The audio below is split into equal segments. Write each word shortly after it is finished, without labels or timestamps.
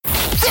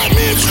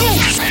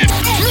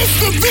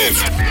Mr.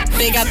 Vince.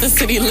 They got the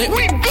city lit.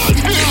 We got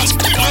this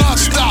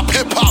non-stop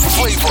hip-hop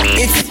flavor.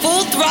 It's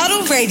Full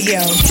Throttle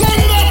Radio. Turn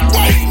it up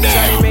right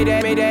now.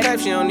 Shawty made that up,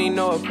 she don't need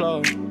no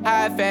applause.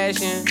 High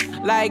fashion,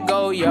 like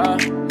Goya,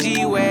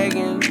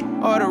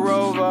 G-Wagon, or the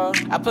Rover.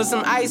 I put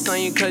some ice on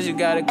you cause you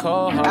got a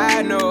cold heart.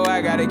 I know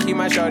I gotta keep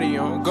my shawty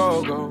on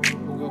go.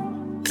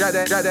 Drop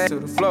that to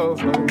the floor,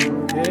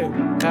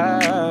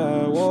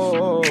 yeah.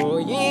 Whoa.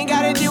 You ain't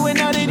gotta deal with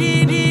none of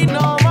these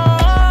no more.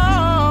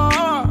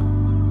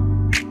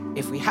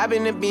 If we hop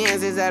in the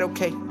Benz, is that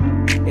okay?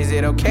 Is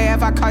it okay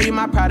if I call you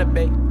my pride,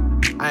 babe?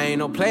 I ain't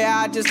no player,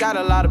 I just got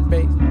a lot of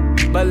bass.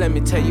 But let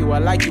me tell you, I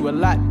like you a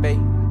lot,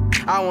 babe.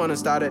 I wanna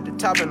start at the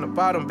top and the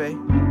bottom, babe.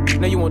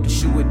 Now you want the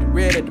shoe with the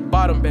red at the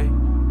bottom, babe.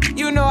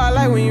 You know I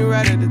like when you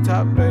right at the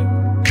top, babe.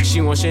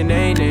 She wants your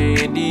name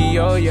and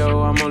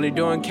D-Yo-Yo. I'm only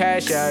doing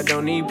cash, I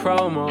don't need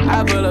promo.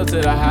 I pull up to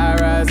the high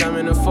rise, I'm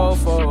in the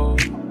fofo.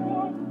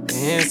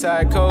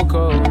 Inside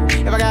Coco.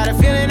 If I got a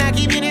feeling, I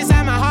keep it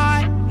inside my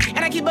heart.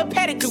 And I keep a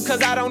pedicure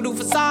cause I don't do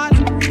facades.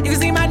 You can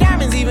see my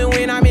diamonds even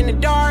when I'm in the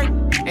dark.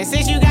 And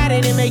since you got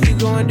it, it make you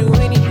go and do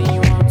anything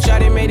you want.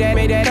 Shawty made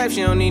that up,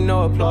 she don't need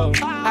no applause.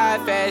 High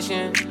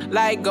fashion,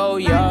 like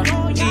Goya,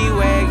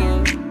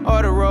 G-Wagon,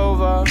 or the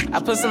Rover. I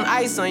put some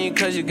ice on you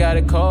cause you got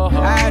a cold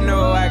heart. I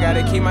know I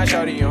gotta keep my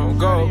shawty on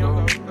go.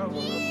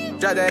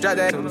 Drop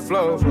that to the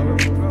floor,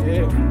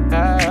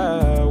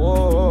 yeah.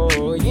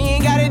 Whoa. You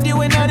ain't gotta deal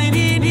with none of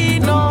these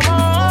no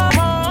more.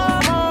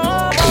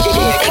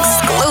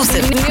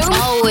 Exclusive.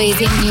 Always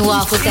hitting you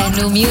off with that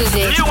new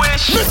music.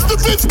 Mr.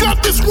 Vince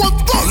got this one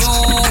first.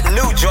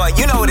 New joint,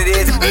 you know what it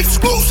is.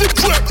 Exclusive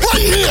clip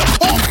right here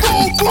on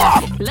Full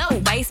Throttle.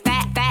 Low waist,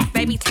 fat,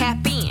 baby,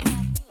 tap in.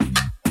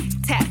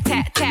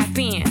 Tap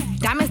in.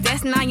 Diamonds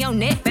dancing on your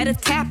neck, better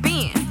tap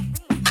in.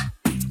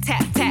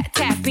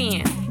 Tap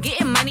in.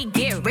 Getting money,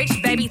 get rich,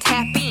 baby,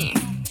 tap in.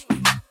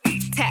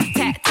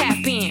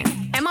 Tap in.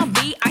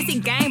 MLB, icy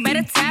gang,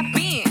 better tap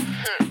in.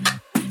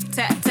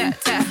 Tap in.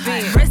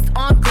 Wrist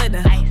on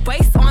glitter,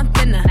 waist on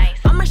thinner.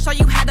 I'ma show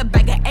you how to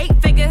bag an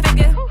 8-figure.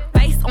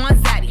 Face on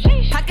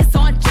zaddy, pockets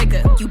on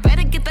jigger. You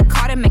better get the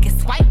card and make it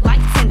swipe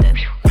like Tinder.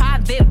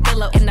 Private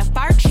villa in the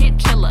fur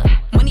chinchilla.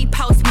 When he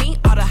posts me,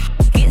 all the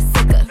get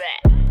sicker.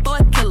 For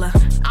a killer,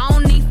 I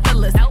don't need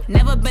fillers.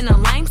 Never been a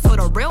lame, so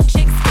the real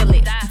chicks feel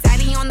it.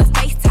 Daddy on the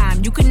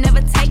FaceTime, you can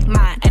never take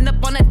mine. End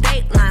up on a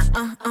dateline,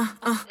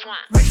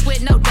 Rich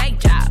with no day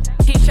job,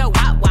 hit your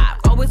wop.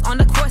 Always on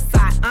the course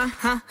side,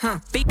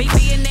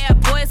 Billionaire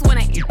boys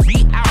wanna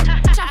eat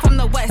out. Shot from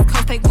the West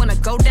Coast, they wanna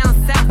go down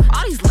south.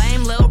 All these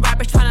lame little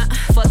rappers tryna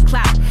fuck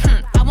clout.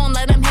 I won't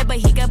let him hit, but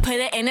he can put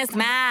it in his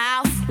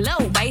mouth.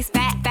 Low waist,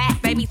 fat,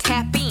 baby,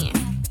 tap in.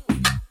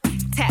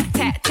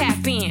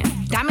 Tap in.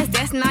 Diamonds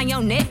dancing on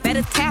your neck,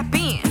 better tap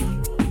in.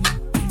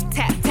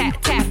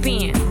 Tap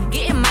in.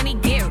 Getting money,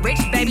 get rich,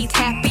 baby,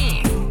 tap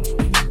in.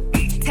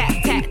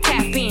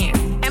 Tap in.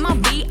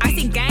 MLB,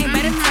 icy gang,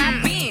 better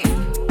tap in.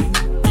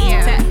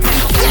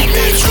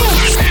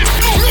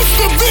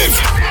 Mr. Vince.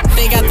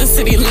 They got the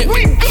city lit.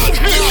 We got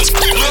this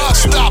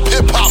non-stop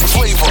hip-hop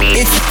flavor.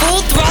 It's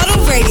Full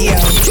Throttle Radio.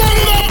 Turn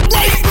it up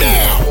right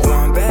now.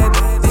 One bad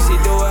bitch, she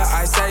do what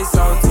I say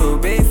so. 2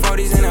 big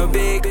 40s and a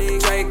big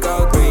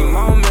Draco. 3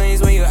 more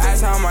millions when you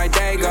ask how my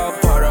day go.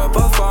 Put up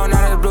a phone,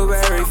 not a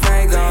blueberry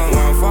fango.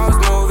 One false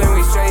move and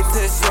we straight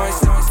to short.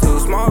 2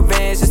 small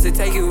bands just to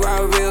take you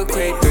out real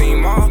quick. 3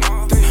 more,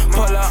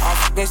 pull up on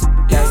fucking shit.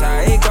 That's how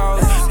it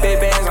goes. Big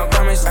bands, I'm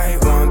coming straight.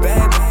 One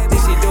bad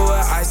bitch, she do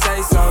what I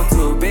say so.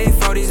 2 big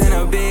 40s and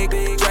a big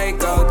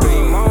Draco.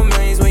 3 more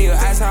millions when you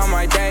ask how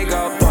my day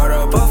go. Put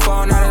up a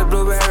phone, not a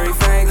blueberry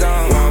fango.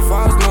 One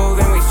false move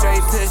and we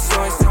straight to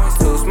short.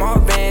 2 small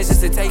bands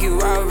just to take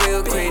you out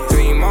real quick.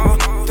 3 more,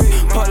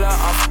 pull up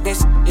on fucking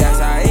shit. That's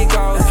how it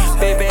goes.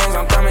 Big bands,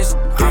 I'm coming.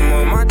 I'm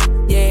on my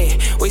yeah.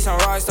 We some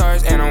rock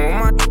stars and I'm on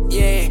my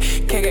yeah.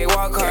 KK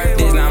walk hard.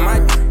 This not my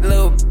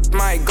little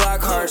my Glock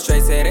hard.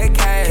 Straight to the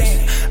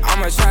cash.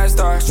 I'm a trap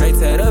star. Straight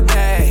to the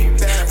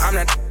bag. I'm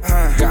the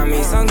got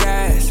me some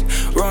gas.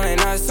 Rolling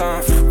up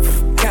some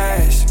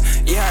cash.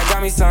 Yeah, I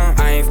got me some.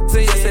 I ain't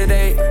to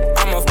yesterday.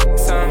 I'm a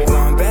some.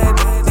 One bad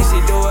bitch, she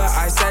do what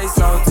I say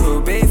so.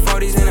 2 big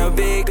 40s and a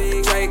big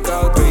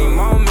Draco. 3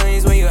 more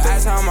millions when you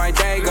ask how my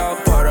day go.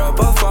 Put up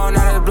a phone,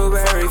 not a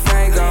blueberry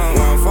fango.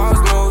 One false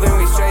move and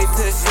we straight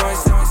to short.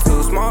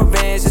 2 small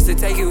bands just to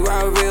take you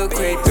out real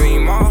quick. 3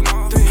 more,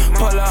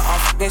 pull up on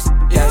fucking shit.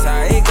 That's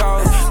how it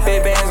goes.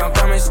 Big bands, I'm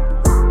coming.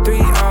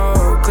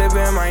 3-0,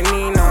 clipping my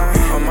Nina.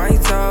 On my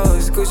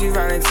toes, Gucci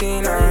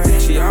Valentino.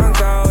 She on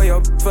go, yo,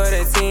 for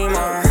the team,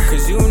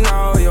 cause you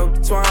know, yo,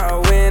 want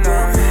a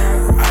winner.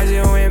 I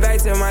just went back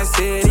to my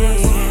city,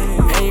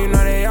 and you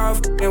know they all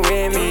fucking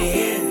with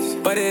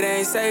me. But it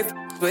ain't safe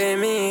with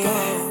me.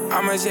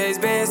 I'ma chase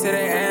bands till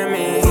they end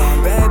me.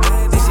 Bad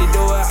bitch, she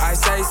do what I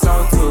say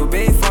so. 2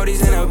 big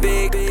 40s and a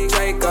big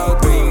Draco.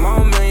 3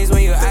 more millions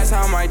when you ask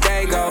how my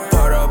day go.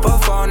 Put up a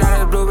phone, not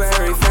a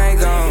blueberry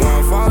fango.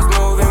 One false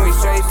move and we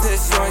straight to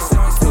short.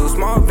 2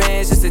 small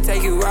bands just to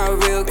take you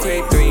out real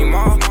quick. 3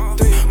 more,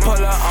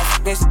 pull up on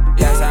fucking shit.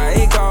 That's how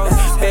it goes.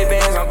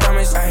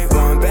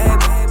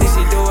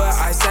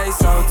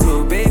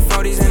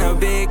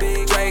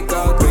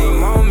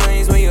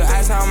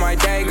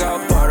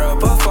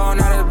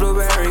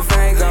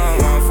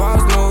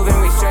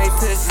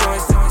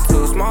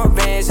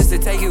 just to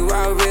take you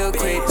out real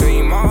quick.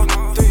 3 more.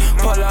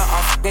 Pull up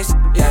on fucking shit,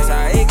 that's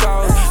how it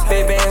goes.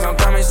 Big bands, I'm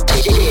coming.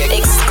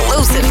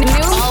 Exclusive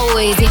news.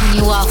 Always hitting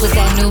you off with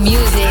that new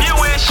music.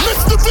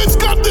 Mr. Vince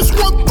got this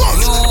one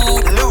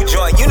bust. New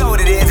joint, you know what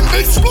it is.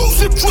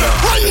 Exclusive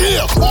trip right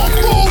here on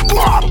Full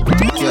Throttle.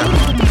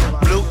 Yeah.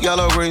 Blue,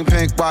 yellow, green,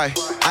 pink, white.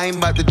 I ain't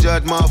about to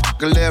judge,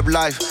 motherfucker, live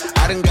life.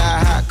 I done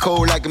got hot,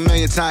 cold like a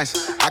million times.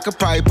 I could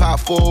probably pop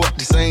 4 at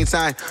the same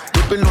time.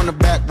 Whipping on the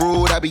back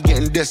road, I be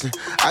getting distant.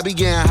 I be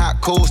getting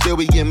hot, cold, still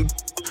be getting.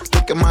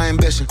 Look at my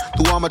ambition,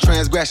 through all my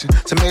transgression.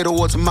 Tomato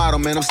or tomato,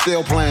 man, I'm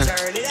still playing.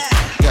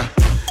 Yeah.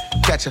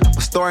 Catch it,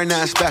 my story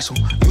not special.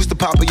 Used to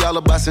pop a yellow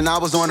bus and I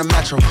was on the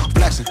metro.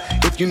 Flexing,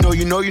 if you know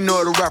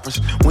the reference.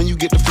 When you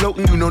get to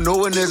floating, you know no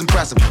one is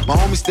impressive. My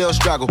homie still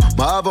struggle,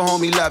 my other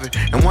homie love it.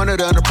 And one of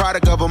them the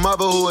product of a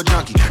mother who a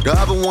junkie. The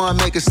other one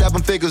making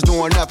 7 figures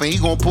doing nothing. He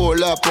gon'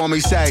 pull up on me,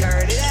 say,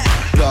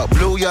 look,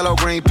 blue, yellow,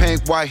 green,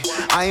 pink, white.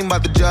 I ain't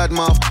about to judge,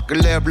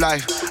 motherfucker, live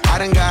life. I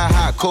done got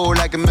hot, cold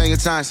like a million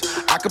times.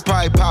 I could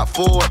probably pop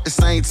 4 at the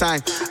same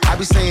time. I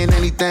be saying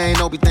anything,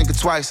 don't be thinking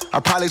twice. I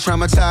probably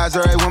traumatize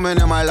every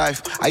woman in my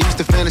life. I used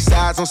to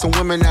fantasize on some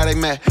women that I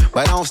met,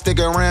 but I don't stick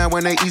around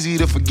when they easy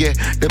to forget.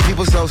 The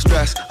people so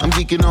stressed, I'm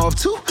geeking off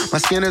too. My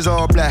skin is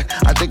all black,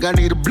 I think I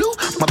need a blue.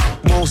 My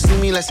won't see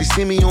me unless they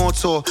see me on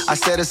tour. I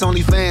said it's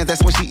only fans,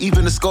 that's when she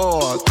even the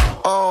score.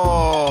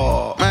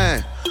 Oh,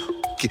 man.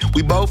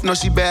 We both know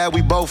she bad,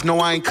 we both know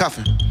I ain't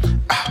cuffing.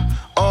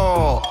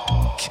 Oh,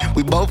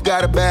 we both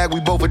got a bag, we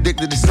both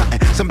addicted to something.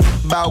 Some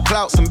about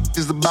clout, some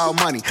is about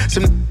money.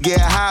 Some get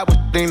high, but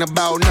ain't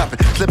about nothing.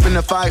 Slipping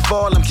if I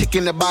fall, I'm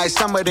kicking it by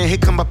summer. Then here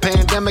come a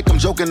pandemic, I'm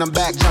joking, I'm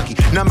back junkie.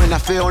 Numbing, I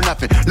feel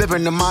nothing,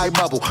 living in my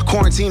bubble.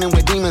 Quarantining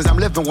with demons, I'm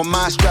living with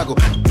my struggle.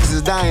 This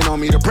is dying on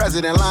me, the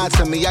president lied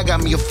to me. I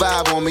got me a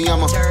 5 on me,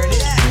 I'm a...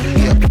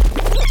 Yeah.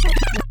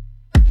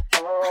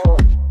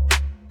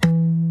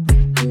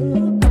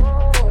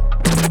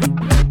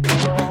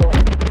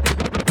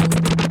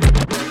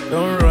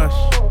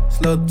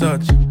 Slow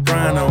touch,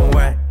 brown and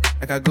white.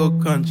 Like I go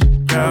country,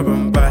 grab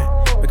and buy.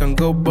 We can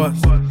go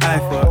bust, eye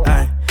for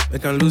eye. We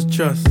can lose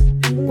trust.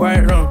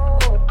 White rum,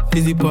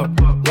 fizzy pop.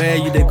 Where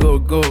you they go,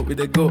 we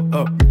they go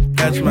up.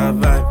 Catch my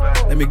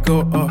vibe, let me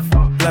go off.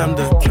 Blam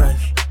the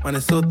trash, man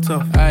it's so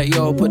tough. Alright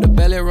yo, put the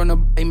belly on the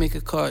bay, make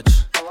a catch.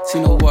 See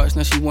no watch,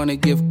 now she wanna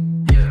give.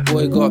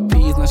 Boy got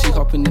peas, now she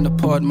hopping in the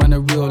pod. Man, a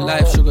real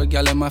life sugar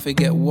gal, I might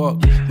forget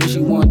what. When she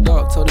want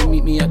dark, told her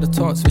meet me at the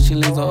top. Switching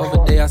lanes the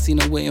other day, I seen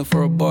her waiting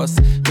for a bus.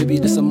 Maybe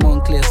this a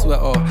Moncler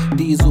sweater,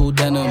 diesel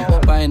denim.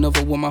 Buy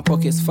another one, my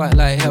pockets fight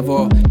like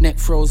heather. Neck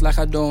froze like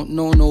I don't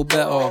know no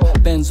better.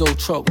 Benzo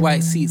truck,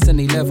 white seats and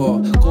they leather.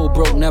 Go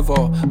broke never,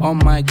 on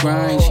my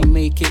grind. She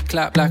make it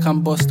clap like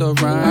I'm Busta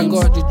Rhymes.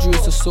 I got the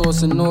juice, the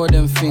sauce and all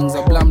them things.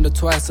 I blammed her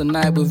twice a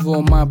night with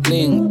all my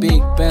bling.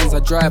 Big Benz I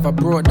drive, I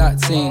brought that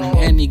thing.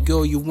 Any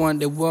girl you want,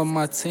 they were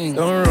my thing.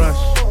 Don't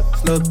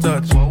rush, slow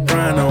touch,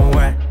 brown and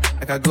white.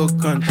 Like I go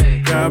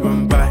country, grab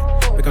and buy.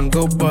 We can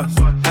go bust,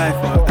 eye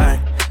for eye.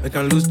 We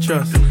can lose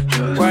trust.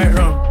 White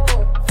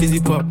rum, fizzy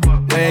pop.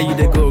 Where you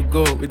they go,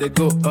 we they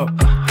go up.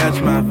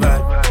 Catch my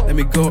vibe, let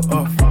me go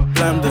off.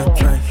 Blam the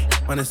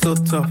drive, man it's so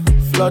tough.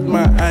 Flood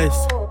my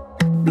eyes.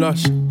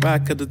 Blush,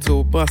 back at the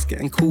tour bus,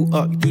 getting cool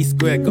up.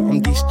 D-square, got on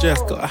de-stress.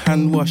 Got a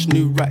hand wash,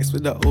 new racks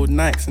with the old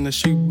Nikes in the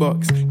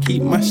shoebox.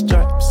 Keep my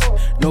stripes,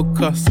 no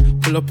cuss.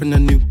 Pull up in a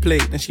new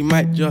plate, then she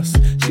might just.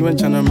 She went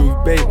tryna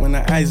move bait when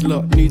her eyes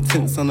locked. New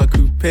tints on a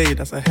coupe,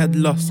 that's a head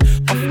loss.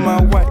 Off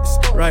my whites,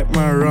 right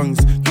my wrongs.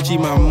 Gucci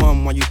my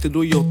mum, while you to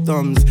do your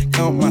thumbs.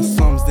 Count my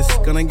sums, this is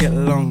gonna get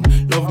long.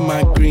 Love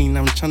my green,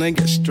 I'm tryna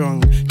get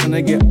strong.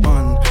 Tryna get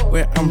on,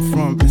 where I'm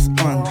from, it's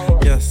on.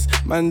 Yes,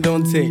 man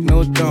don't take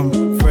no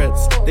dumb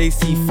threats. They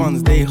see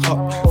funds, they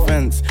hop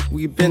fence.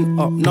 We been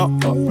up,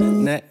 not up.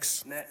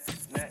 Next.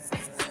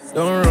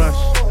 Don't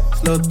rush,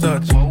 slow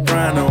touch,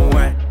 brown and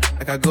white.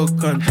 Like I go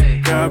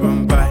country, grab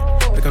and buy.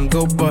 We can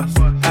go bust,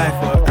 eye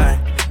for eye.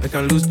 We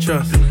can lose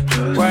trust.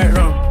 White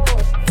rum,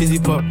 fizzy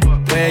pop.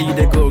 Where you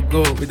they go,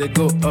 we they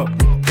go up.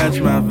 Catch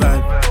my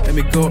vibe, let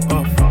me go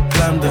off.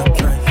 Blam the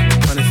drive,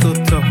 man it's so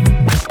tough.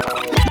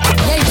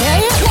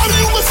 Why do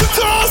you listen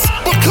to us?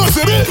 Because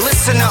it is.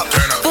 Listen up.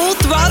 Full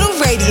Throttle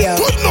Radio.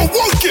 Put no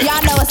work in.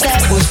 Y'all know what's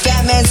up with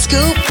Fat Man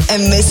Scoop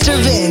and Mr.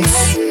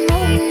 Vince.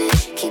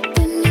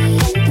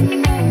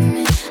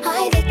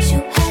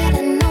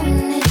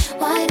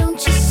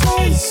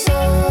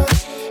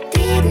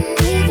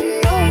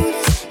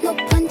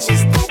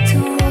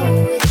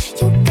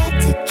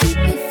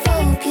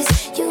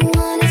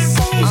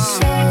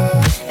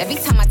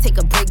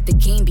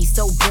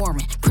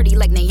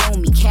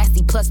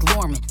 Plus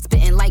Lorman,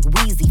 spitting like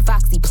Weezy,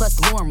 Foxy plus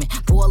Lorman,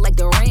 boy like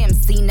the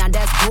Ramsey, now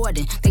that's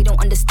Gordon. They don't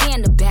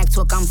understand the back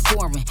talk, I'm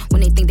foreign.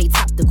 When they think they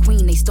top the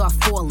queen, they start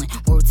falling.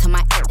 Word to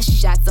my ass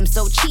shots, I'm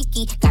so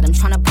cheeky. Got them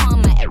tryna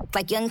palm my ass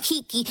like young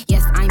Kiki.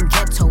 Yes, I'm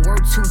ghetto, word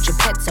to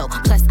Geppetto.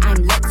 Plus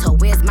I'm Leto,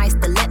 where's my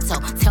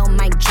stiletto? Tell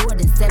Mike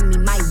Jordan, send me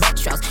my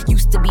retros.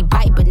 Used to be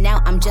bite, but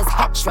now I'm just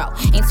hetero.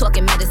 Ain't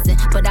talking medicine,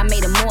 but I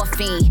made a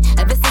morphine.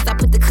 Ever since I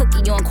put the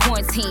cookie on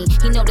quarantine,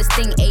 he know this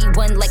thing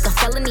A1 like a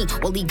felony. me.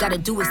 All he gotta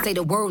do is say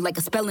the word like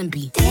a spelling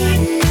bee.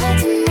 Didn't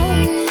have to know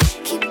it,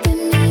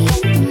 keeping me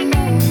in the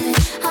moment.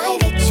 I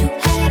bet you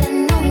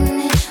hadn't known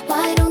it.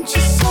 Why don't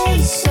you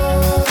say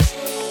so?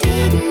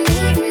 Didn't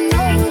even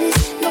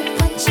notice, no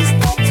punches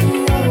that to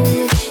roll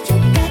with. You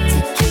got to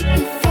keep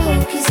me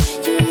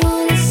focused. You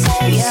wanna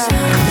say so?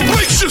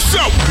 Brace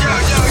yourself!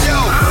 Yo!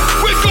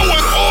 We're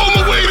going all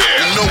the way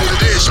there! You know what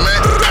it is,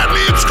 man.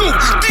 Batman Scoop,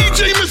 DJ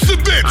Mr.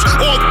 Vince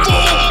on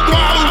Full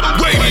Throttle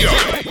Radio.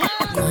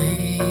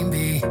 Queen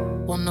bee,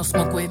 want no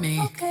smoke with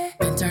me. Okay.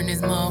 Been turn this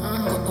smoke,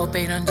 go up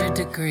 800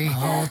 degree.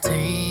 Whole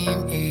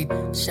team eat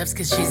chefs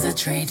cause she's a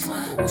treat.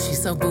 Ooh,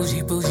 she's so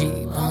bougie,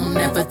 bon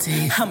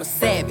appetit. I'm a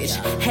savage,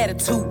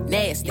 attitude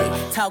nasty.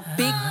 Talk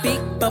big,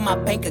 but my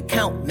bank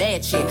account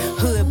match it.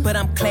 Hood, but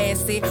I'm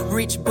classy.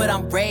 Rich, but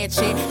I'm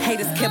ratchet.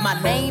 Haters kept my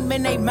name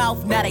in their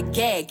mouth, now they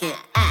gagging.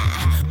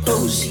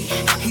 Bougie,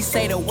 he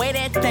say the way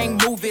that thing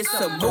move, it's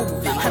a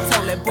movie. I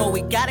told that boy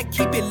we gotta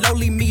keep it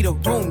lowly, me the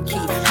room key.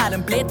 I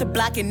done bled the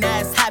block and now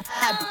it's high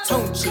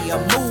Tunchi.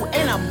 I'm mood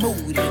and I'm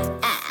moody.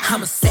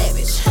 I'm a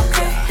savage,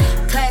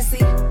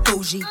 classy,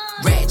 bougie,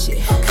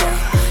 ratchet,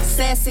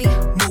 sassy,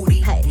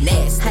 moody,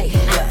 nasty,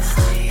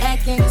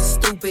 acting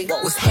stupid.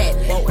 What's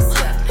happening?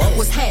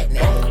 What's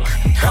happening?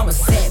 I'm a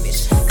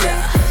savage,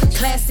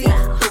 classy,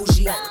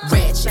 bougie,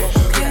 ratchet,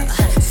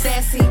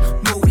 sassy,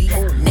 moody,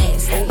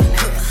 nasty,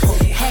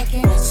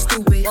 hacking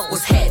stupid.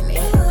 What's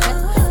happening?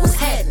 What's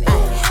happening?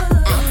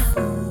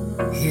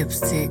 Hips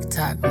tick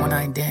tock when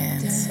I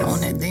dance. On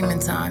that demon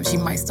time, she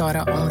might start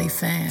her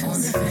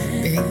OnlyFans.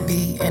 Big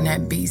B and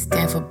that B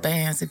stand for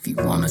bands. If you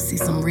wanna see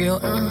some real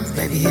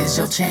baby, here's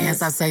your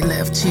chance. I say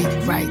left cheek,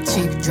 right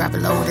cheek, drop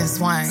it low and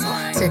swing.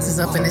 Texas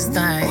up in this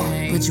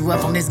thing, put you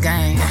up on this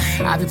game.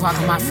 I be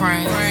parking my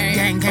frame,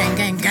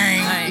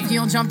 gang. If you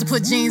don't jump to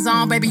put jeans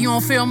on, baby, you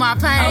don't feel my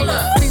pain.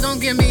 Please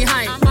don't give me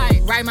hype.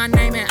 Write my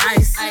name in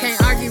ice.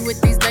 Can't argue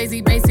with these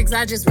lazy basics,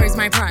 I just raise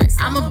my price.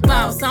 I'm a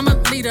boss, I'm a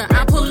leader.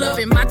 I pull up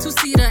in my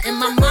two-seater, and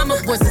my mama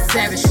was a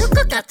savage.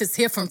 Sugar got this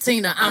here from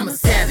Tina, I'm a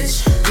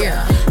savage.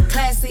 Yeah.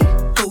 Classy,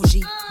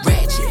 bougie,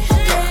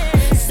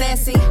 ratchet,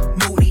 sassy,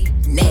 moody,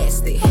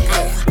 nasty,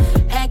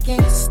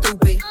 acting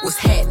stupid. What's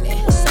happening?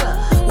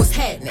 What's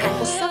happening?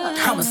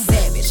 I'm a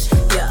savage.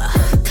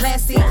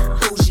 Classy,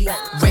 bougie,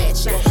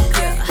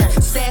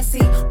 ratchet,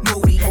 sassy,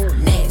 moody,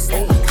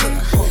 nasty,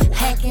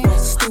 hacking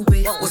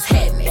stupid. What's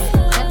happening?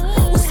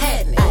 What's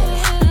happening?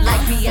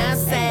 Like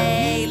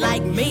Beyonce,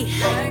 like me.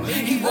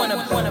 He wanna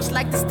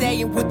like the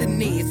stallion with the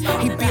knees.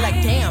 He be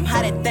like, damn,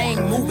 how that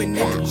thing moving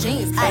in the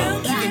jeans. Ay,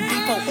 even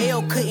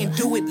D4L couldn't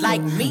do it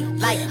like me,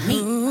 like me.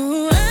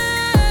 Ooh,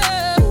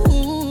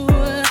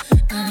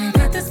 I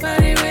got this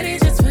body ready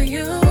just for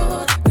you.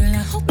 Girl,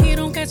 I hope you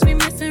don't catch me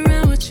messing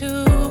around with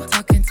you.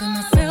 Talking to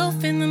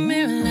myself in the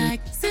mirror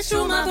like, sit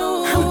through my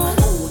boo.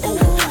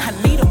 I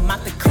need a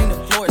mop to clean the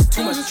floors,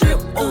 too much drip.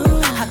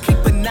 Ooh, I keep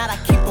a knot, I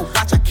keep a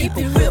watch, I keep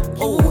a whip.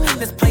 Ooh,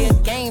 let's play a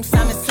game.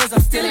 Simon says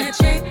I'm still in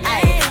check.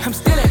 I'm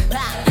still in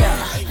black.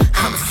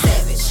 I'm a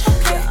savage,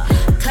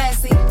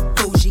 classy,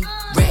 bougie,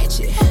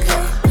 ratchet,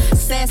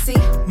 sassy,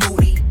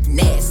 moody,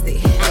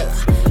 nasty,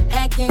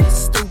 acting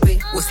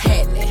stupid. What's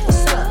happening?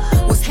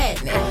 What's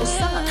happening?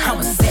 I'm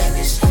a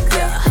savage,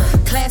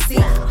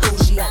 classy,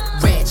 bougie,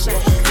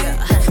 ratchet,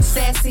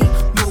 sassy,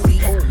 moody,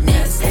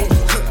 nasty,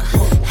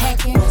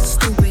 hacking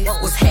stupid.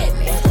 What's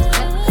happening?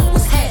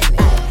 What's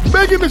happening?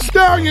 Megan Thee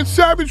Stallion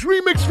Savage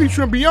remix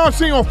featuring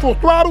Beyonce on Full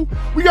Throttle.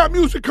 We got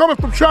music coming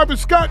from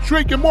Travis Scott,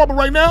 Drake, and more, but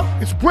right now,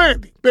 it's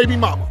Brandy, Baby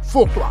Mama,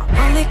 Full Throttle.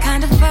 Only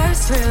kind of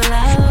first real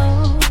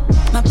loud.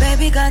 My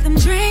baby got them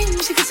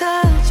dreams she can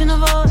touch in a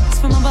voice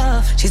from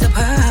above. She's a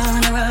pearl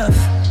in the rough.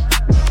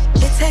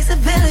 It takes a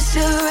village to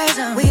raise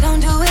her. We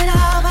don't do it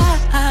all by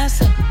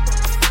ourselves.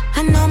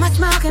 I know my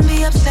smile can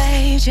be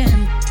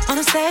upstaging. On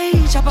the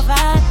stage, I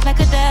provide like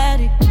a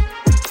daddy.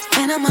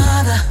 And a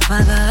mother,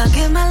 I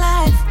give my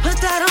life. Put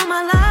that on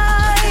my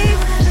life.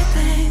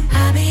 Everything.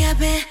 I be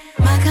up in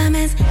my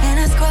comments and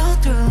I scroll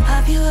through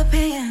of your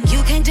opinion.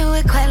 You can't do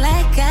it quite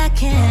like I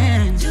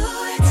can. Do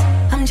it.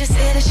 I'm just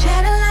here to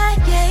shed a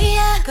light,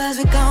 yeah. Cause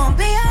we gon'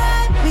 be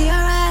alright.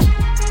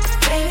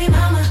 Baby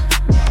mama.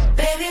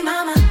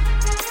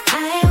 I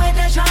ain't with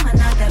that drama,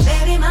 not that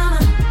baby mama.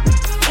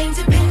 Ain't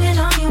depending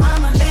on you,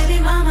 I'm a baby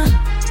mama.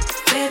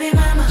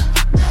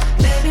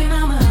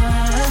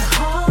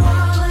 Whole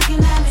world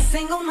looking at me,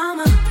 single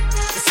mama.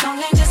 This song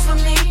ain't just for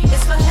me,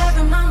 it's for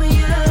every mama,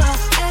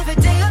 yeah. Every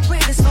day I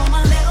breathe is for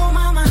my little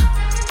mama.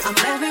 I'm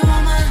every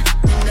woman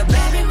and the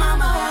baby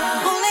mama.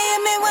 Only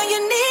admit when you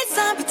need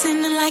some,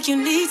 pretending like you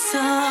need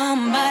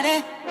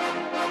somebody.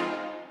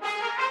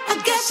 I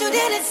guess you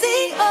didn't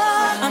see,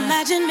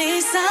 imagine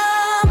me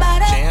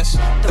somebody. Chance,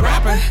 the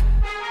rapper,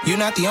 you're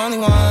not the only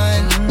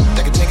one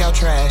that can take out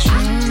trash,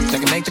 that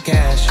can make the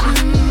cash,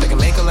 that can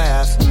make a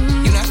laugh.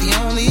 You're not the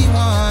only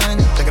one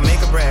that can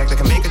make a brag. They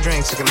can make her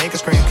drinks, they can make her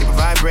scream, keep a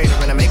vibrator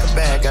when I make a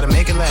bag. Gotta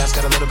make it last,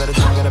 got a little bit of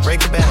time, gotta break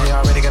the bag. You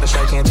already got a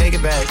strike, can't take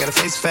it back. Gotta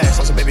face the facts,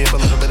 also baby up a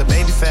little bit of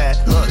baby fat.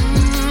 Look,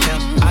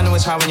 yeah, I know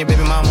it's hard when your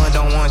baby mama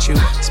don't want you,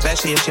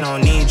 especially if she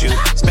don't need you,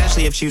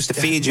 especially if she used to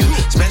feed you,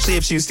 especially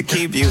if she used to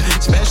keep you,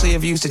 especially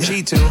if you used to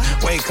cheat too.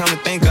 Wait, come to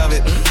think of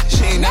it,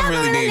 she ain't never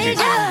really need you.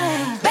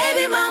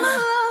 Baby mama,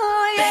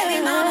 baby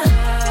mama.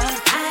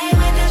 I ain't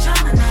with the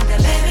drama, not the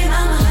baby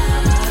mama.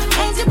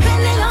 Ain't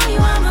depending on you,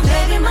 I'm a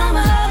baby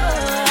mama.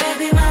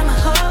 Baby mama,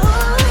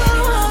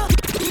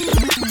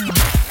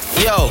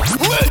 Yo,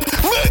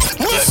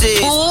 this is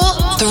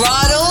Full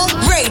Throttle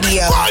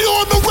Radio. Fire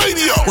on the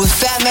radio. With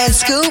Fat Man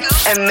Scoop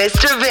and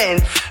Mr.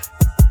 Vince.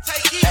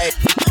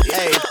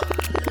 Hey,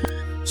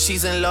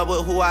 she's in love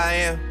with who I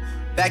am.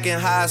 Back in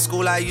high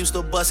school, I used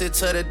to bust it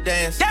to the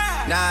dance.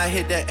 Yeah. Now I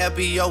hit the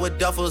FBO with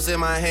duffels in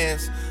my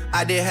hands.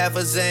 I did half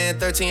a Zan,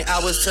 13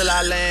 hours till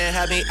I land.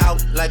 Had me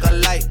out like a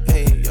light,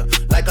 ayy,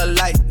 like a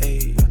light,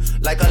 ayy,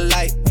 like a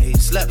light, ayy.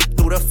 Slept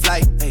through the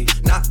flight, ayy,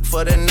 not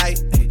for the night,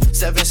 ayy.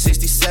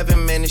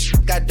 767, man, this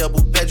shit got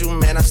double bedroom,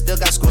 man. I still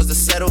got scores to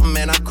settle,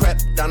 man. I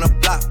crept down the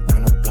block,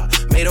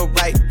 made a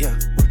right, yeah.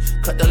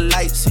 Cut the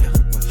lights, yeah.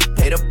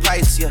 Pay the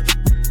price, yeah.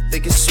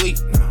 Think it's sweet,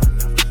 no,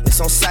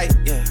 it's on sight,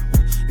 yeah.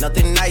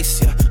 Nothing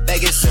nice, yeah.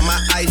 Vegas in my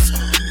ice,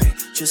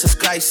 Jesus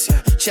Christ,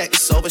 yeah.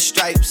 Checks over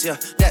stripes, yeah.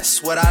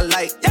 That's what I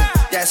like, yeah.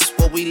 That's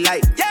what we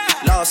like, yeah.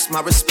 Lost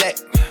my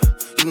respect,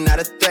 you not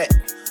a threat.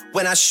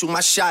 When I shoot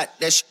my shot,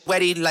 that shit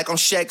wetty like on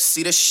Shaq.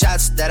 See the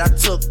shots that I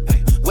took,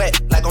 wet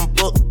like on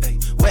Book,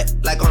 wet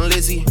like on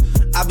Lizzie.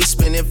 I be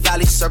spinning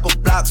valley circle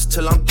blocks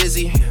till I'm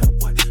dizzy.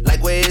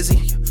 Like where is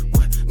he?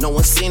 No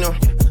one seen him.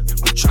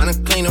 I'm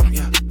tryna clean him.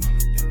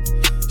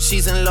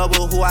 She's in love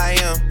with who I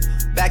am.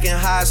 Back in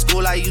high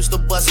school, I used to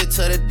bust it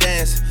to the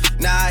dance.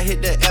 Now I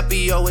hit the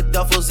FBO with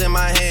duffels in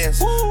my hands.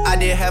 Woo. I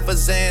did half a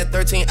Zan,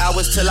 13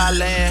 hours till I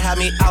land. Had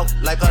me out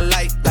like a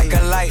light, like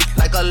a light,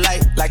 like a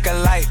light, like a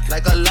light,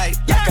 like a light,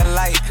 like a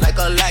light, like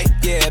a light.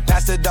 Yeah,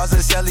 Pastor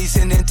Dawson Sally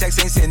sending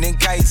texts, ain't sending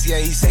kites. Yeah,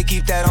 he say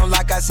keep that on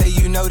like I say,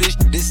 you know this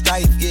is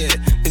tight. Yeah,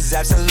 it's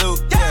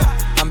absolute. Yeah,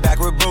 I'm back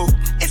with Boo.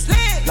 It's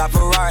lit. La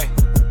Ferrari.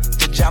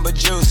 Jamba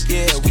Juice,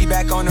 yeah, we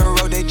back on the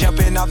road, they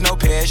jumping off no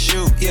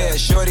parachute, yeah,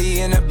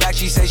 shorty in the back,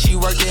 she say she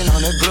working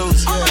on the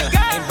glutes,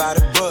 yeah, ain't by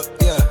the book,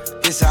 yeah,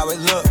 this how it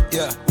look,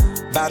 yeah,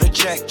 bout to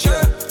check,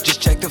 yeah, just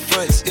check the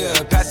foots, yeah,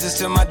 pass this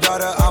to my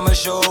daughter, I'ma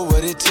show her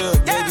what it took,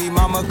 baby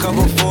mama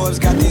couple Forbes,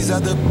 got these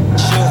other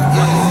shook,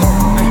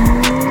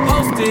 yeah.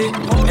 Posted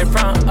in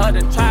front of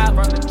the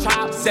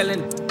tribe,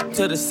 selling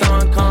till the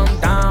sun come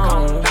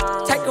down,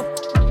 take a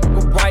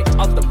right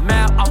off the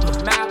map,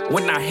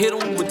 when I hit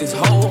him with this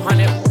whole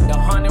 100.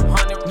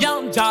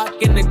 Young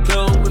jock in the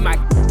club with my.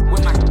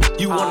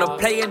 You wanna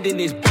play and then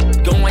it's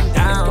going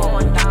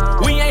down.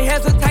 We ain't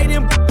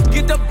hesitating,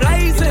 get the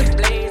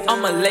blazing.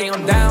 I'ma lay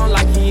him down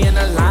like he in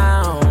a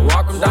lounge.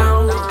 Walk him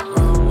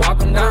down,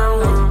 walk him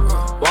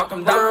down, walk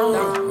him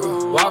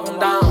down, walk him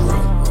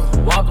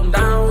down, walk him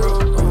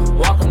down,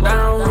 walk him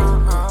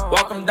down,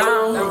 walk him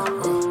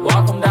down,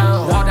 walk him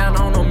down. Walk down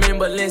on them in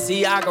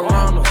Balenciaga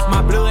Ronalds.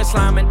 My blood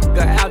sliming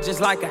out just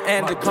like an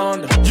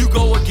anaconda. You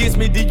go against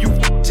me, then you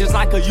just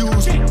like a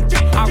user.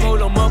 I roll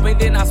them up and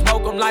then I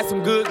smoke them like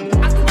some good.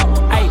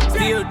 Hey,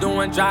 still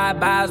doing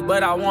drive-bys,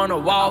 but I wanna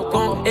walk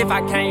them. If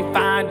I can't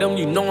find them,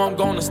 you know I'm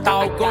gonna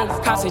stalk them.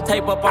 Cause they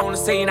tape up on the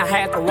scene, I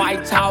had to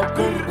white talk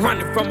them.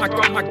 Running from my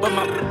gun, but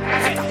my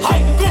had to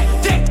hold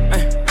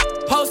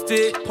them.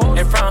 Posted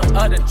in front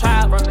of the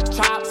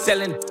tribe,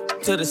 selling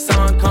till the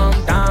sun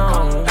come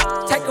down.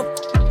 Take a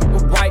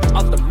right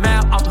off the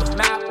map,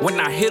 when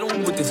I hit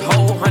him with this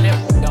whole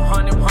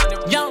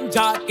 100. Young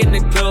jock in the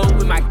club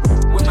with my.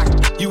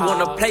 You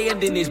wanna play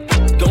and then it's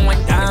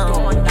going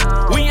down.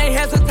 We ain't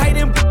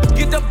hesitating,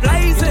 get the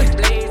blazing.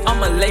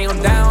 I'ma lay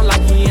him down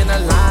like he in a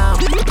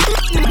lounge.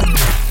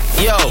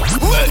 Yo,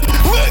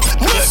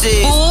 this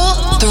is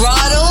Full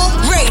Throttle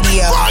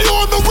Radio. Fire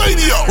on the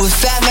radio. With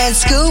Fat Man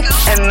Scoop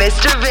and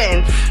Mr.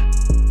 Vince.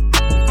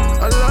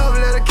 A love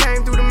letter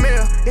came through the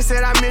mail. It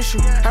said I miss you.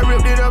 I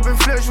ripped it up and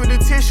flushed with the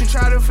tissue.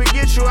 Try to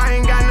forget you. I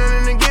ain't got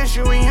nothing against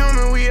you. We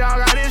human, we all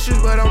got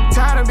issues, but I'm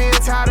tired of being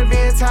tired.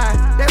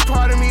 That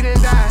part of me done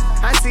died.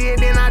 I see it,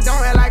 then I don't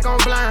act like I'm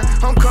blind.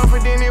 I'm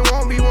confident it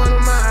won't be one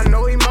of mine. I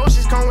know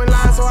emotions come with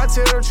lies, so I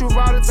tell the truth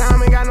all the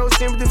time. Ain't got no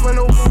sympathy for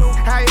no fool.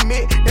 I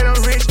admit that I'm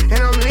rich and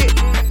I'm lit.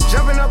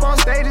 Jumping up on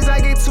stages, I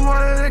get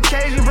 200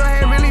 occasions. Bro,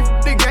 ain't really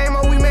the game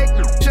up. We make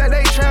shut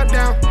they trap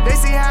down. They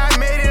see how I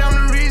made it.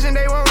 I'm the reason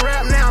they won't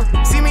rap now.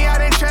 See me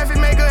out in traffic,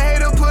 make a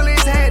hater pull his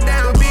head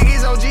down. The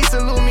biggest OG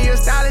salute me. A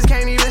stylist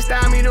can't even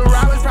style me. The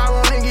robbers probably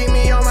wanna get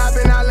me on my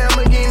out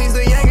Lamborghinis.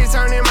 The Yankees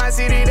turn in my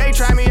city. They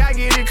try me, I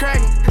get it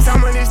cracking.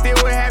 Some of this still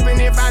would happen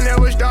if I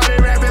never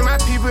started rapping. My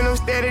people them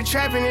steady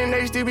trapping and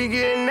they still be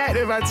getting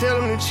active. I tell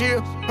them to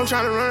chill. I'm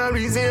trying to run up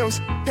these M's.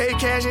 Pay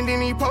cash and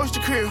then he post the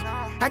crib.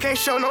 I can't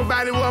show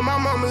nobody where my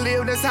mama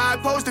live. That's how I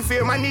supposed to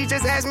feel. My niece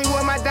just asked me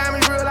what my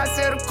diamonds real. I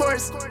said of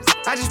course.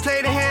 I just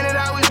played the hand that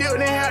I was dealt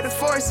and had the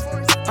force.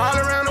 All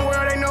around the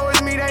world they know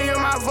it's me. They hear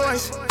my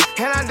voice.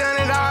 And I done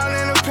it all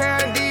in a pair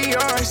of D's.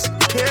 yours.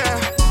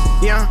 Yeah.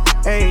 Young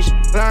age,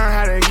 learn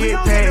how to get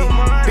paid.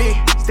 Big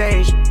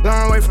stage,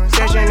 long way from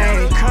session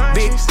A.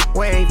 Big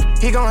wave,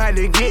 he gon' have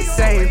to get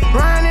saved.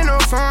 Riding no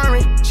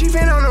foreign, she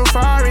been on no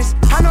forest.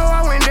 I know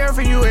I went there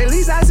for you, at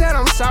least I said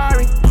I'm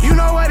sorry. You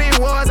know what it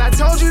was, I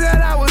told you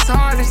that I was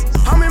hardest.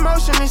 I'm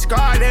emotionally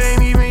scarred, that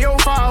ain't even your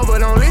fault. But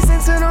don't listen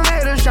to them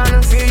haters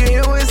tryna fill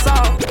you in with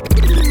salt.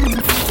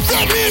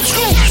 That man's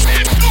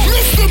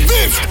Mr.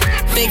 Vince.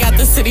 They got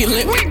the city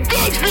lit. We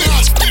got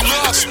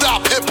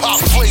non-stop hip-hop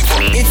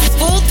flavor. It's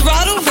Full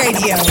Throttle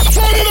Radio.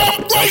 Turn it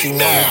up right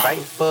now. Right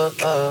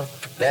foot up,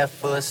 left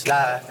foot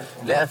slide.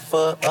 Left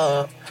foot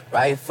up,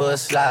 right foot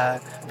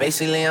slide.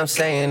 Basically, I'm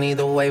saying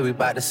either way, we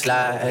bout to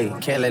slide. Hey,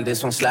 can't let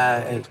this one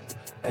slide. Hey.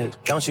 Hey,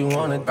 don't you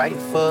want it? Right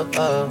foot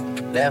up,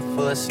 left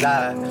foot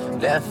slide.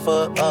 Left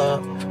foot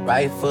up,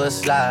 right foot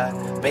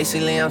slide.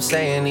 Basically, I'm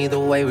saying either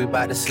way, we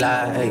bout to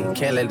slide. Hey,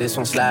 can't let this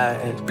one slide.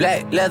 Hey.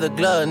 Black leather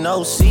glove,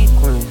 no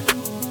sequin.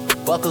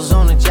 Buckles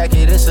on the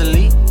jacket, it's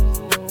elite.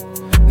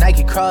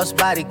 Nike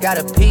crossbody, got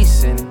a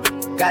piece in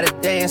it. Gotta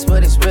dance,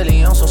 but it's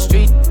really on some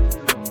street.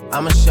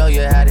 I'ma show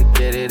you how to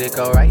get it. It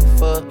go right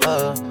foot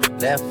up,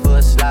 left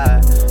foot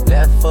slide.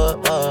 Left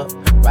foot up,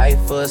 right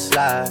foot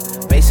slide.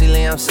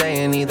 Basically, I'm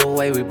saying either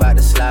way, we bout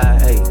to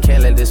slide. Hey,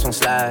 can't let this one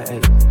slide.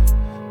 Hey.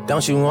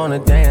 Don't you wanna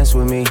dance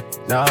with me?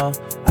 No,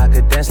 I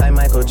could dance like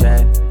Michael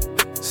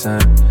Jackson.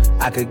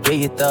 I could get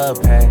you the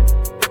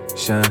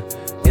passion.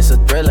 It's a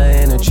thriller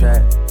in the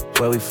trap.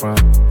 Where we from?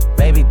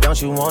 Baby,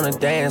 don't you wanna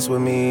dance with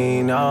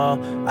me?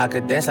 No, I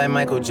could dance like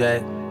Michael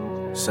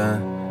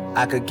Jackson.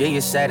 I could get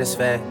you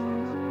satisfaction.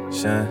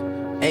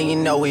 And you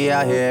know we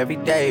out here every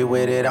day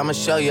with it. I'ma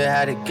show you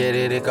how to get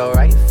it. It go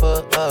right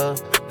foot up,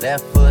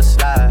 left foot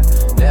slide.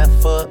 Left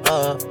foot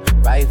up,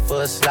 right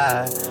foot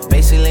slide.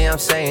 Basically, I'm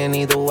saying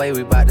either way,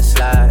 we bout to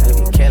slide.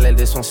 Hey, can't let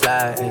this one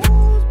slide. Hey.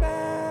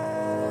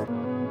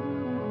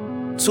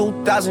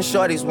 2,000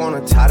 shorties wanna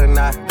tie the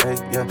knot. Hey,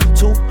 yeah.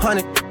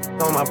 200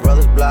 on my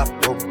brother's block.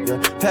 Oh, yeah.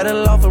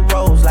 Pedal off the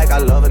roads like I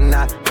love it,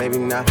 not, maybe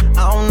not.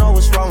 I don't know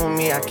what's wrong with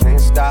me, I can't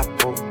stop.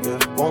 Oh, yeah.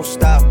 Won't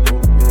stop.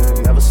 Oh,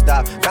 yeah. Never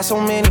stop. Got so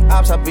many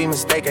ops, I be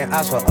mistaken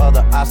ops for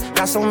other ops.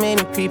 Got so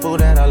many people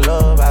that I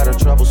love out of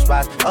trouble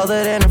spots.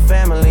 Other than the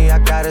family, I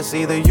got it's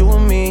either you or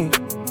me.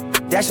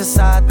 That's just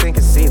how I think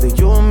it's either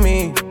you or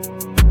me.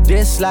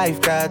 This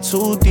life got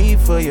too deep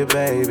for you,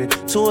 baby.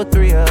 2 or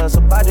 3 of us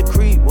about to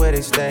creep where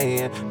they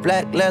stayin'.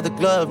 Black leather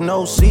glove,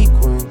 no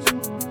sequins.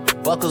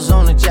 Buckles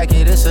on the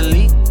jacket, it's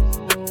elite.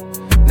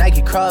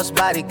 Nike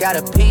crossbody, got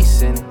a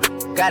piece in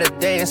it. Gotta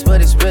dance,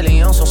 but it's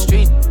really on some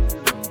street.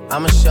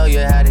 I'ma show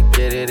you how to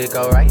get it. It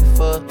go right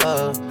foot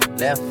up,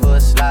 left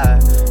foot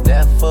slide.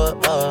 Left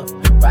foot up,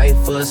 right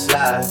foot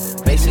slide.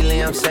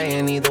 Basically, I'm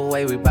saying either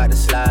way, we bout to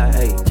slide.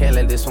 Hey, can't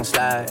let this one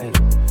slide. Hey.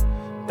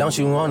 Don't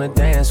you wanna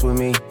dance with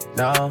me?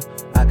 No,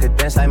 I could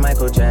dance like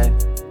Michael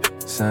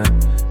Jackson.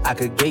 I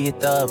could get you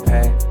the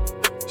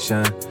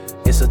passion.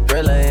 It's a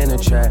thriller in the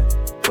trap.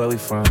 Where we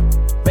from?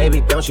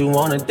 Baby, don't you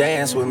wanna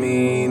dance with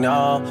me?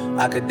 No,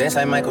 I could dance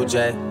like Michael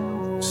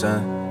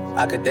Jackson.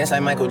 I could dance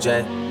like Michael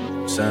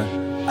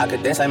Jackson. I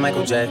could dance like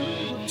Michael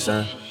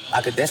Jackson.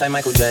 I could dance like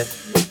Michael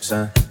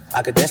Jackson.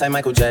 I could dance like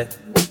Michael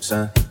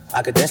Jackson.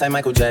 I could dance like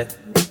Michael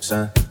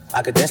Jackson.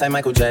 I could dance like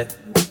Michael Jackson.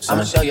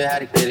 I'ma show you how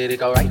to get it. It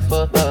go right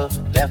foot up,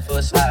 left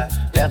foot slide.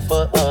 Left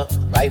foot up,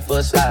 right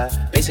foot slide.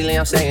 Basically,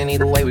 I'm saying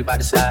either way, we bout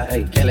to slide.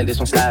 Hey, can't let this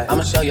one slide.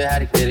 I'ma show you how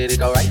to get it. It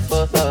go right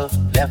foot up,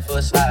 left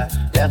foot slide.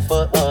 Left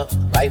foot up,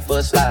 right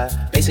foot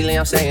slide. Basically,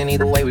 I'm saying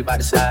either way, we bout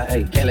to slide.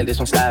 Hey, can't let this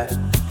one slide.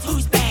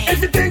 Who's bad?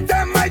 If you think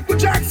that Michael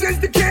Jackson's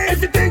the king,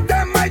 if you think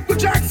that Michael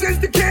Jackson's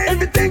the king, if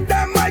you think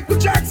that Michael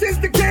Jackson's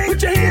the king,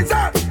 put your hands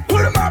up,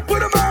 put 'em up,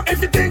 put 'em up.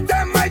 If you think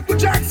that Michael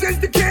Jackson's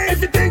the king,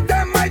 if you think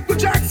that Michael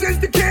Jackson's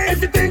the king,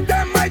 if you think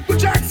that Michael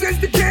Jackson's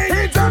the king,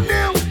 hands up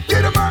now,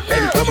 get 'em up now.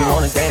 Baby, don't you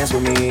wanna dance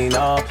with me?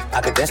 No,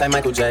 I could dance like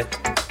Michael Jackson.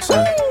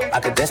 I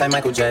could dance like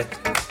Michael Jackson.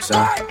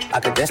 I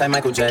could dance like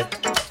Michael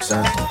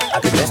Jackson. I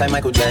could dance like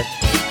Michael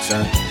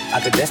Jackson. I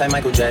could dance like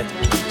Michael Jackson.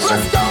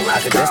 I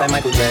could dance like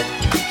Michael Jackson.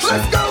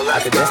 I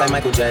could dance like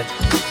Michael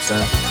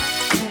Jackson.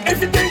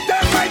 If you think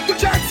that Michael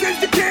Jackson's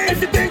the king,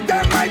 if you think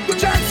that Michael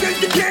Jackson's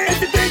the king,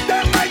 if you think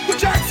that Michael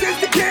Jackson's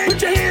the king,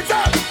 put your hands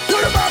up,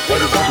 put 'em up,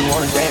 put 'em up. Don't you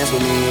wanna dance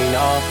with me?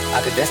 No,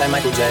 I could dance like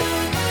Michael Jackson.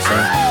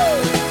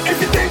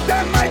 If you think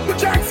that Michael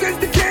Jackson's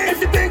the king,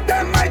 if you think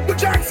that Michael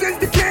Jackson's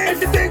the king,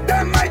 if you think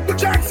that Michael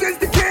Jackson's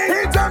the king,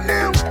 hands up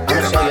now,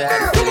 get 'em up now. I'ma show you how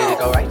to get it. It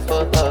go right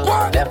foot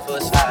up, left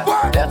foot slide.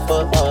 Left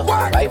foot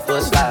up, right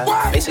foot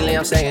slide. Basically,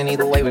 I'm saying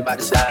either way, we bout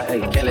to slide. Hey,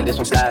 can't let this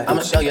one slide.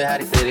 I'ma show you how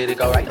to get it. It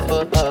go right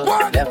foot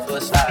up, left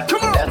foot slide.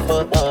 Left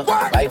foot up,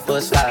 right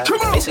foot slide.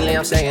 Basically,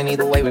 I'm saying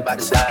either way, we bout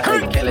to slide. Hey,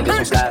 can't let this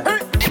one slide.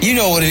 You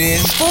know what it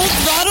is. Full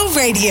Throttle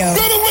Radio.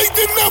 Better late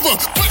than never,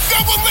 but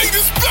never late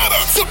is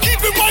better. So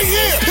keep it right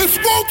here. It's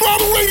Full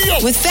Throttle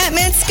Radio With Fat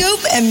Man Scoop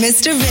and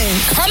Mr.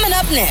 Vince. Coming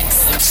up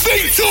next.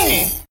 Stay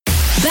tuned.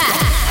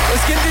 back.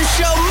 Let's get this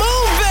show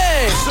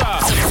moving.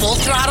 Full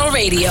Throttle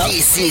Radio.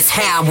 This is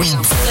how we do.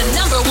 The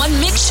 #1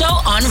 mix show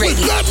on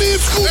radio. That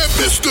means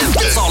Mr.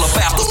 It's all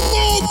about the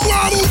Full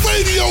Throttle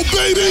Radio,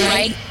 baby.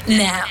 Right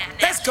now.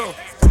 Let's go.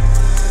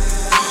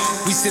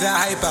 We see the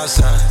hype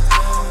outside,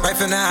 right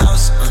from the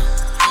house.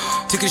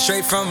 Took it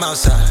straight from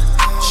outside,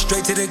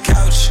 straight to the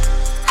couch.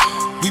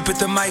 We put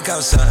the mic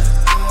outside,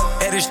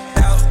 edit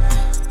out.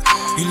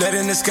 You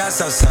letting the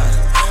scouts outside.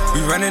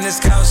 We running the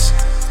scouts.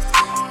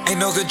 Ain't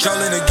no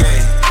control in the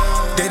game.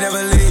 They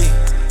never leave.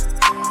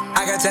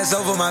 I got tats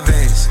over my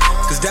veins,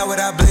 cause that what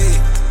I bleed.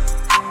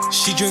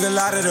 She drink a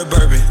lot of the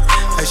bourbon,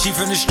 like she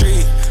from the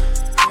street.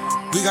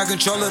 We got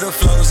control of the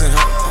flows in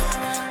her.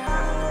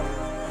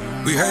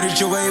 We heard that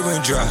your wave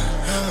went dry.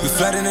 We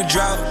flooding the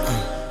drought.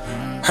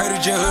 Heard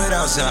that your hood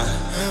outside.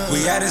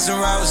 We added some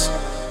routes.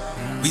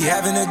 We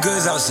having the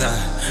goods outside.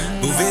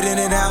 Move it in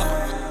and out.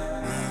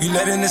 You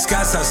letting the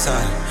scouts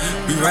outside.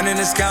 We running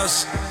the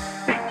scouts.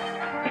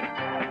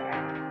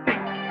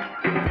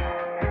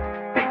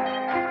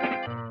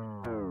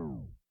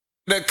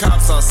 The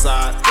cops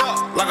outside,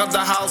 lock up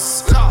the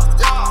house.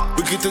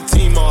 We get the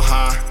team on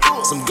high.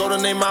 Some gold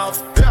in their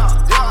mouth.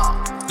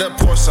 That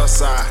Porsche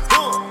outside,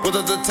 with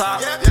at the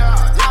top.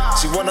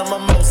 She one of my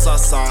most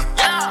outside.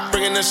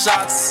 Bringing the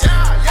shots.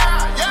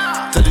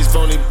 Tell these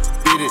phony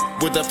beat it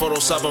with that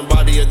Photoshop and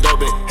body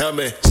Adobe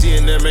helmet. She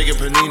in there making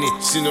panini.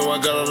 She know I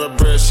got all the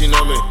bread. She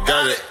know me.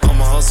 Got it.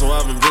 I'm a hustle.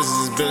 I've been busy.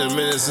 It's been a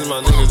minute since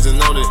my niggas done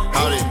know it.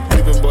 Howdy,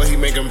 Cleveland boy, he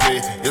make 'em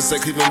pay. Yes,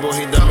 like Cleveland boy,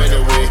 he done made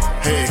a way.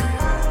 Hey.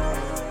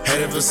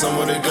 Headed for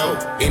somewhere to go.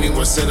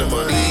 Anyone sending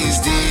my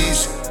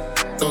D's.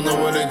 Don't know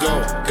where to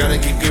go. Gotta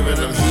keep giving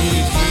them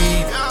heat.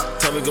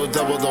 Time to go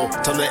double though.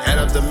 Time to add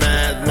up the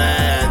mad.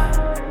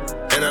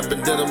 And I've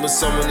been dealing with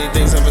so many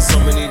things, having so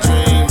many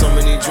dreams, so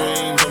many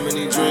dreams, so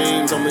many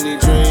dreams, so many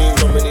dreams,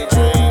 so many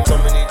dreams,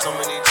 so many.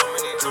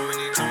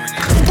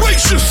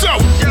 Brace yourself.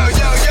 Yo.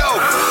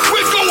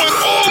 We're going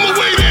all the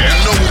way there.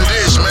 You know what it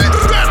is, man.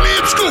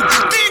 Batman Scoop,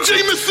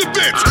 DJ Mr.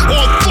 Vince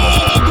on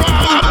Full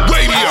Throttle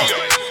Radio.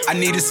 I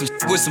needed some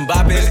with some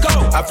bop in it.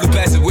 I flew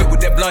past the whip with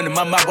that blunt in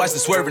my mouth, watched it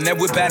swerving. That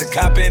whip had a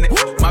cop in it.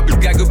 My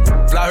bitch got good,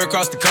 fly her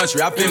across the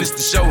country. I finished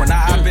the show and I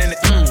hop in it.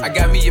 I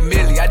got me a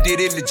milli, I did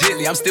it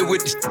legitly. I'm still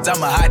with the shit,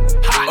 I'm a hot.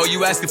 Oh,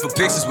 you asking for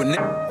pictures with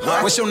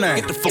nigga? What's your name?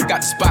 Get the fuck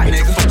out the spot,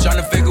 nigga. I'm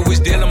tryna figure which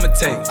deal I'ma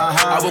take.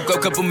 I woke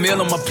up, couple meal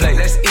on my plate.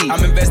 Let's eat.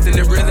 I'm investing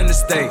in real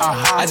estate.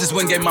 I just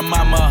went and gave my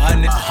mama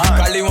 100.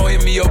 Probably won't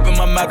hear me open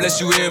my mouth, unless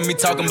you hear me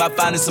talking about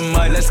finding some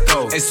money. Let's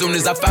go. As soon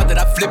as I found that,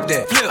 I flipped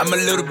that. I'm a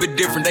little bit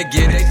different, they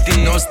get it.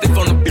 No, I'm stiff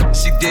on the bitch,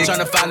 she dig.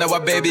 Tryna find out why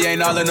baby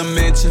ain't all in the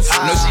mentions.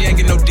 No, she ain't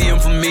get no DM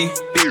from me.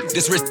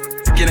 This wrist,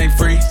 it ain't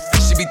free.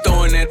 She be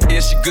throwing that, yeah,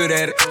 she good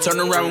at it. Turn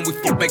around when we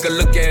make her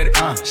look at it.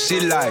 She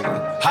like,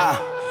 I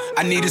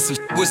needed some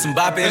with some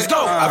bop in it. Let's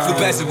go. I flew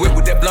past the whip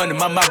with that blunt in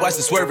my mouth, watched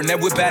it swerving.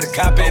 That whip had a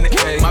cop in it.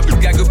 My bitch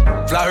got good,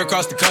 fly her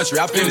across the country.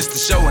 I finished the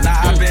show and I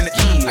hop in it.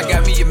 I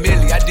got me a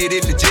milli, I did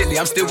it legitly.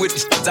 I'm still with the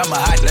shit, I'm a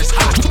hot. Let's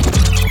hot.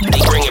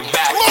 Bring it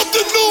back. Love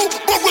the new,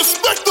 but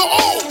respect the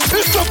old.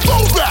 It's a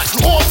throwback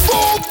on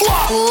Full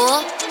Throttle.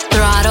 Full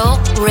Throttle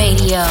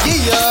Radio.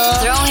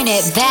 Throwing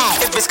it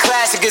back. If it's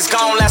classic, it's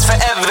gon' last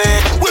forever.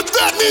 With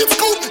Batman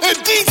Scoop and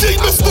DJ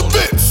Mr.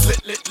 Vince.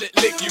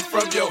 Lick you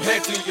from your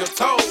head to your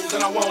toes,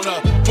 and I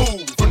wanna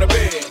move from the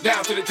bed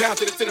down to the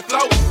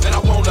floor, and I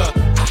wanna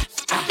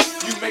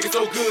you make it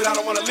so good, I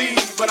don't wanna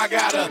leave, but I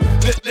gotta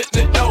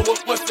know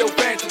what's your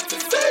fantasy.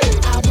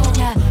 I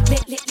wanna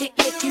lick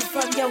you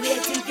from your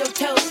head to your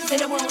toes,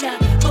 and I wanna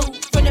move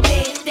from the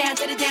bed down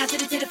to the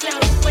floor,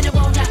 when I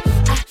wanna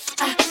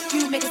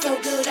you make it so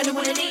good, I don't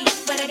wanna leave,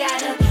 but I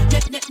gotta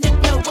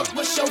know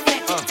what's your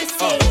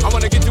fantasy. I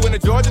wanna get you in the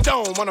Georgia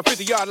Dome on a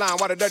 50-yard line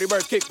while the Dirty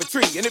Birds kick the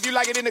tree. And if you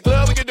like it in the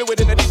club, we can do it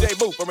in the DJ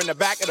booth or in the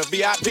back of the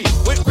VIP.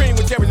 Whipped cream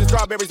with cherries and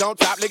strawberries on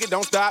top. Lick it,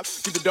 don't stop.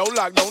 Keep the door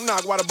locked, don't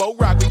knock while the boat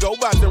rock. We go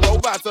bots and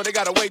robots, so they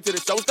gotta wait till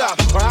the show stop.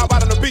 Or how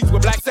about on the beach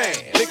with black sand?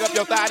 Lick up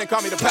your thigh and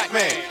call me the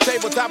Pac-Man.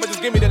 Tabletop and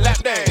just give me the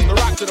lap dance. The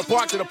rock to the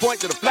park, to the point,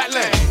 to the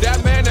flatland.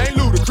 That man ain't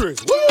ludicrous.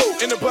 Woo!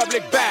 In the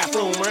public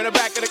bathroom or in the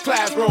back of the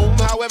classroom.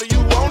 However you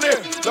want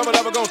it. Lover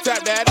gon'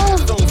 tap that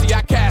ass soon. See,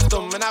 I cast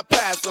them and I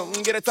pass them.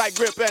 Get a tight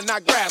grip and I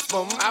grasp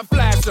them. I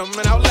flash them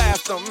and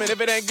outlast them. And if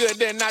it ain't good,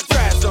 then I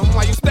trash them.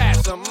 While you stash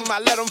them, I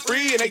let them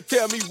free. And they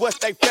tell me what's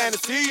they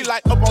fantasy.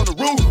 Like up on the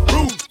roof.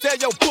 Tell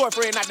your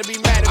boyfriend not to be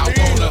mad at me.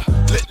 I wanna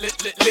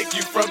lick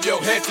you from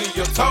your head to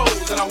your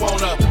toes. And I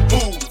wanna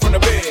move from the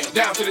bed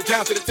down to the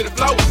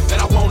floor. And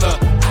I wanna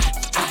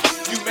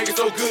you make it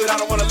so good, I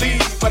don't wanna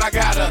leave. But I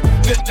gotta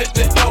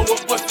know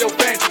what's your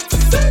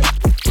fantasy.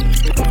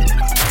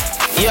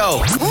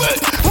 Yo,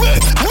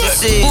 this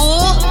is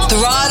Full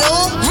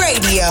Throttle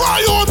Radio.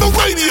 Fly on the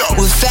radio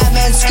with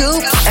Fatman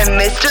Scoop and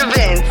Mr.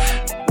 Vince.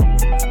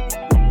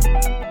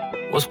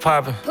 What's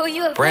poppin'?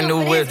 Brand new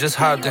whip, just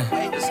hopped in.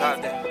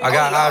 I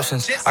got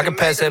options. I can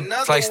pass that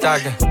like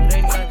Stockton.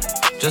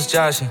 Just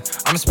joshing.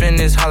 I'ma spend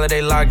this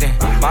holiday locked in.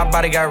 My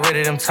body got rid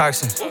of them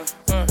toxins.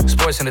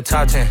 Sports in the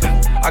top 10.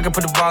 I can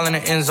put the ball in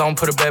the end zone,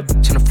 put a bad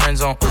bitch in the friend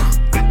zone.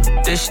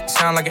 This shit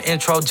sound like an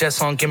intro jet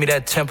song, give me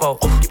that tempo.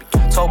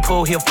 Told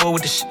Pooh he a fool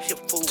with the shit.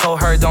 Told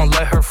her don't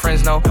let her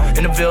friends know.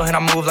 In the Ville and I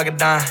move like a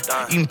dime.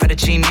 Eating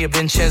fettuccine at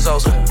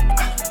Vincenzo's.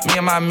 Me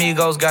and my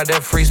amigos got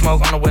that free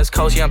smoke on the West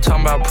Coast. Yeah, I'm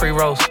talking about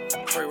pre-rolls.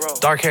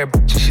 Dark hair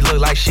bitch, she look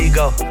like she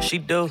go. She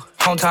do.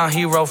 Hometown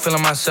hero,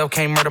 feeling myself,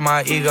 can't murder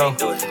my ego.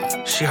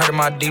 She heard of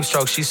my deep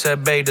stroke. She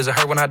said, babe, does it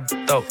hurt when I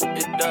though?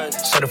 It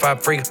does.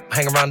 Certified freak,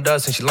 hang around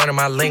dust and she learning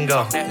my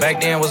lingo.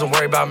 Back then, wasn't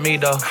worried about me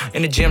though.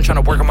 In the gym,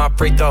 trying to work on my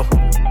free throw.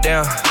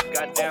 Damn.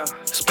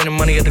 Spending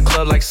money at the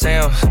club like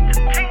Sam's.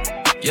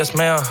 Yes,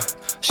 ma'am.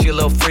 She a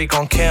little freak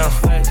on cam,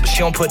 but she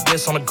don't put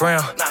this on the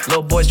ground.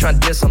 Little boys trying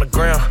to diss on the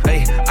ground.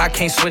 Hey, I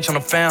can't switch on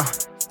the fan.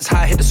 It's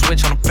how I hit the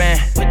switch on the fan.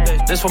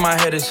 This where my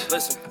head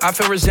is. I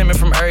feel resentment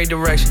from every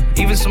direction.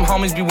 Even some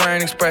homies be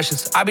wearing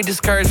expressions. I be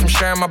discouraged from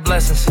sharing my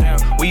blessings.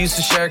 We used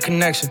to share a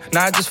connection.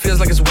 Now it just feels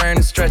like it's wearing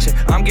and stretching.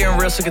 I'm getting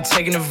real sick of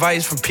taking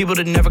advice from people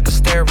that never could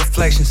stare at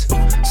reflections.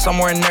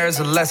 Somewhere in there is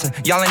a lesson.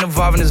 Y'all ain't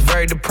evolving, it's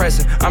very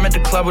depressing. I'm at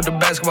the club with the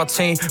basketball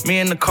team. Me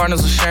and the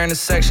Cardinals are sharing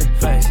this section.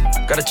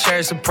 Gotta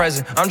cherish the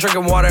present. I'm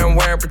drinking water and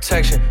wearing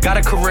protection. Got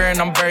a career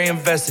and I'm very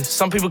invested.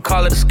 Some people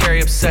call it a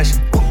scary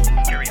obsession.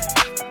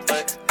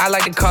 I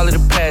like to call it a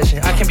passion.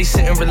 I can't be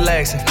sitting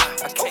relaxing.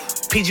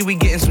 PG, we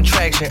getting some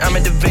traction. I'm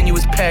at the venue,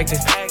 it's packed in.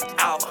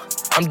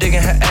 I'm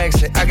digging her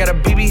accent. I got a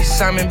BB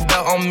Simon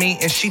belt on me,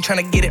 and she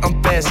tryna get it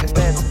unfastened.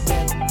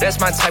 That's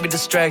my type of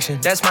distraction.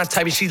 That's my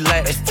type of she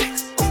Latin.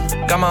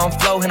 Got my own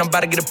flow, and I'm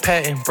about to get a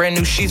patent. Brand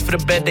new sheets for the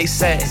bed, they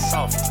satin.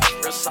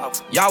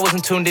 Y'all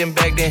wasn't tuned in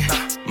back then.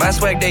 My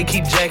swag, they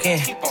keep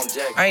jacking.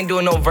 I ain't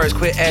doing no verse,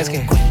 quit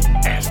asking.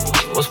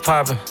 What's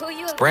poppin'?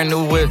 Brand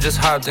new whip, just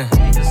hopped in.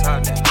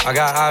 I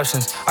got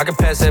options. I can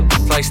pass that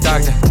like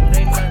Stockton.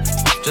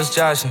 Just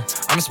joshing.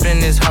 I'm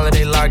spending this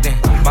holiday locked in.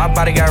 My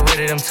body got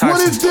rid of them toxins.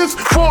 What is this?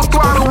 Full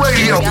Throttle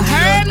Radio. You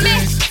heard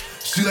me?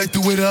 She like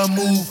the way that I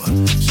move.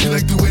 She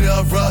like the way that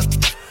I rock.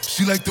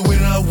 She like the way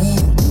that I woo.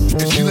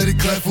 And she let it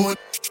clap for it.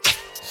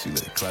 She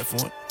let it clap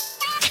for it.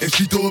 And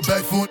she throw it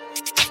back for it.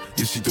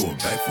 Yeah, she throw it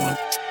back for it.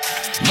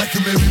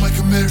 Michael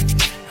Mary.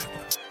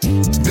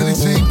 Billie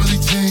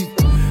Jean.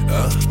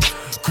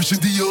 Christian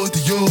Dior.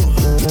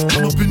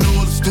 I'm up in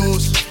all the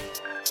stores.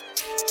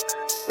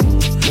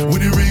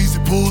 When it rains,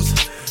 it pours.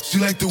 She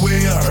like the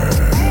way I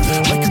heard.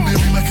 Michael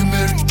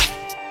Mary.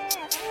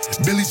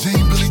 Billie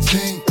Jean.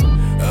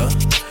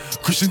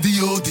 Christian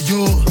Dior.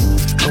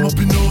 I'm up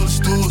in all the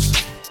stores.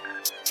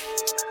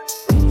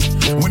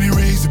 When it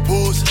rains, it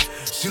pours.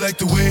 She like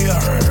the way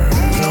I heard.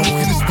 When I walk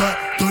in the spot,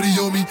 30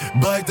 on me.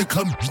 Buy at the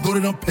club, know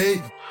that I'm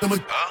paid. I'ma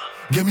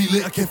get me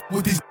lit, I can't f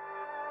with these.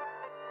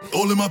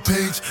 All in my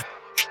page.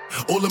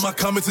 All of my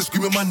comments are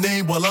screaming my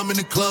name while I'm in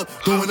the club,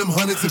 throwing them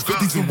hundreds and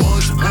fifties and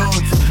ones.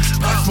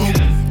 I smoke,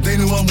 they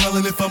know I'm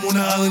wildin'. If I'm on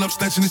the island, I'm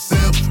snatching the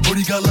cell.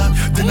 Brody got locked,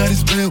 the night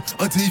is bail.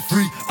 Until he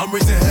free, I'm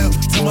raising hell.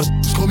 Tell my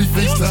just call me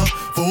FaceTime.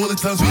 For all the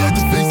times we had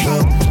to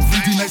FaceTime.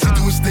 3D nights, we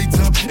doing state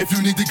time. If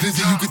you need the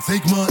glizzy, you can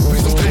take mine.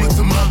 Please don't come up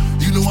to mine.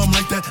 You know I'm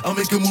like that, I'll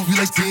make a movie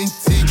like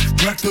TNT.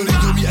 Black 30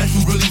 on me, ask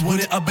who really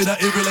want it. I bet I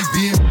air it like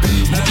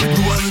DMB. Now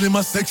Blue Island in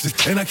my section,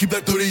 and I keep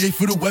that 38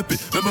 for the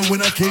weapon. Remember when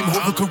I came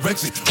home for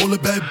correction? All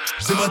the bad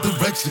in my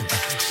direction.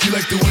 She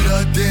like the way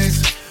that I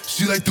dance.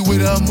 She like the way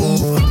that I move.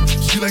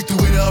 She like the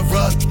way that I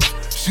rock.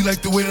 She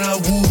like the way that I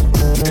woo.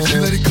 And she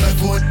let it clap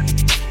for it.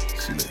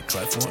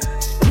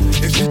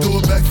 And she throw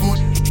it back for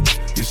it.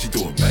 Yeah, she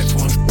throw it back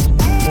for it.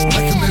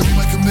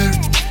 Michael Mary.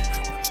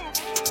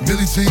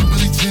 Billie Jean.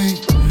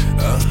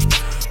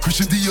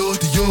 Christian Dior.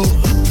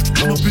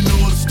 I'm up in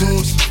all the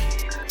stores.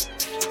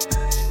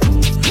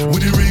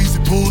 When it rains,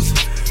 it pours.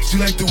 She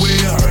like the way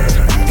I heard.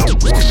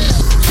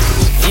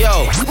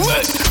 Yo,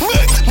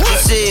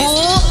 this is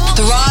Full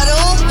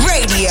Throttle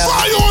Radio.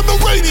 Fire on the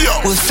radio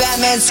with Fat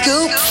Man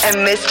Scoop and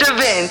Mr.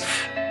 Vince.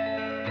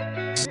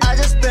 I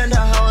just spent a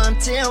whole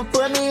empty and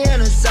put me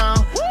in a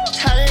song.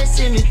 How did they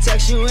see me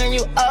text you and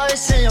you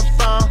always in your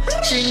phone?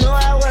 She knew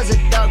I was a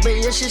dog, but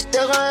yeah, she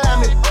still gon' let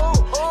me.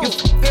 You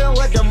f***ing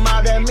with the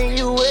mob, that mean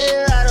you with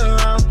it right or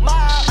wrong.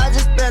 I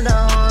just spent a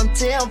whole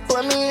empty and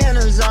put me in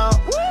a zone.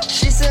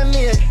 She sent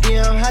me a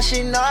DM, how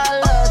she know I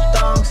love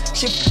thongs.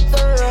 She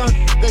f***ed around,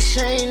 cause she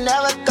ain't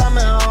never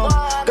coming home.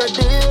 Girl,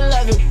 do you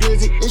love it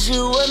busy? Is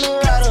you with me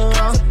right or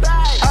wrong?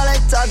 All they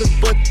talk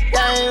about,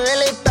 I ain't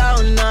really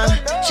bout none.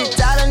 She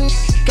tired of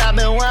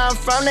copping where I'm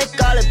from, they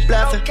call it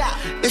bluffing.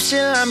 If she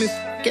let me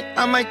f*** it,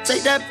 I might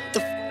take that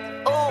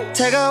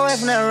take her away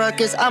from that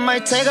ruckus, I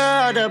might take her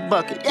out the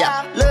bucket.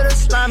 Yeah, little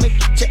slimy,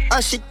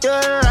 she do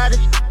it right.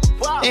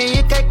 And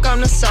you can't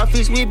come to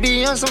Southeast, we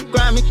be on some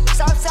grimy.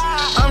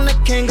 I'm the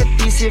king of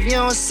DC, if you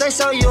don't say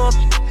so, you a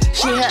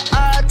She had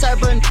all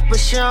type of but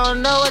she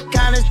don't know what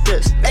kind is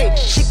this. Hey,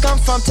 she come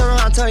from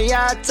Toronto,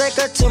 yeah, I take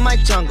her to my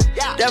jungle.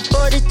 That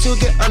 42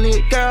 get on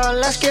you, girl,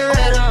 let's get rid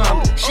of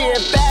her. She a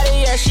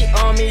baddie, yeah, she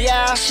on me,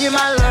 yeah, she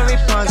my little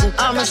Rapunzel.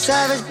 I'm a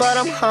savage, but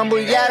I'm humble,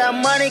 yeah, that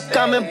money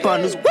come in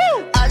bundles.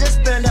 Woo! I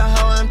just spend a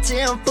whole empty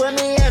and put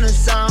me in a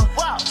song.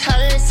 How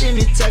did they see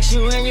me text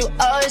you and you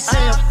always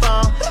in your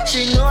phone?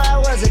 She knew I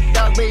was a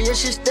dog, but yeah,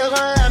 she still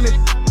gon' let me.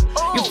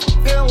 You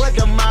f***ing with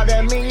the mob, that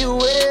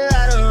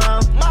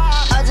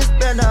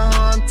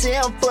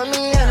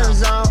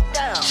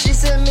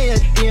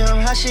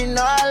she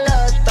know I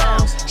love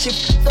thongs. She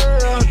f*** the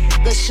real,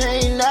 cause she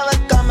ain't never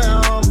coming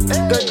home.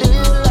 Girl, do you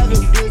love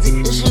it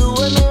busy? Is you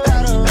with me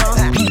right or wrong?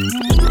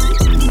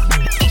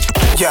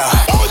 Yeah.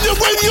 On your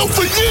radio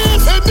for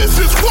years, and this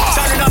is why.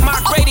 Turning up my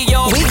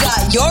radio. We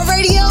got your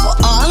radio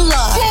on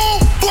live.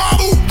 Full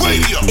Throttle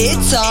Radio.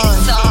 It's on.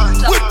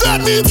 With that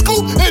man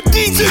Scoop and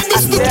DJ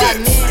Mr.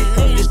 Vince.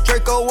 This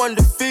Draco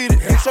undefeated.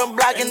 Hit some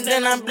block and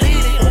then I'm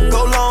bleeding.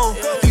 Go long.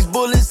 These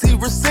bullets, he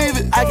receive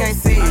it. I can't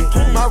see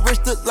it. My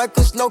wrist look like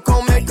a snow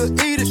cone, make her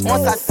eat it.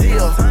 Once I see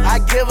her, I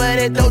give her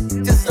that dope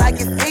just like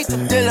it's ether.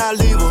 Then I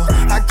leave her.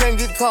 I can't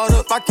get caught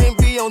up, I can't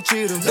be on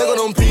cheaters. Look at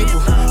them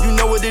people, you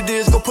know what it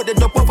is. Go put that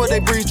dope up for they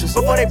breaches.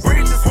 Before they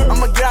breaches,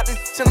 I'ma get out this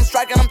shit, I'm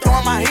striking, I'm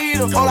throwing my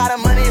heater. Whole lot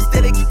of money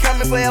instead, it keep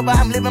coming forever.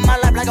 I'm living my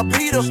life like a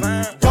Peter.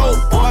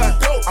 Dope boy,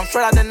 I'm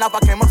straight out the knife, I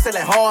came up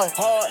selling hard.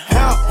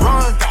 Help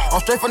run, I'm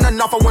straight from the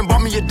knife, I went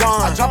bought me a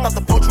dime. I jumped out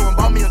the poacher and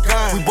bought me a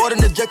gun. We bought in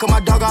the jet, cause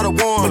my dog got a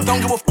one. But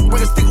don't give a f***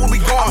 with a stick when we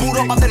gone. I moved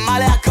up out that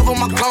molly, I cover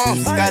my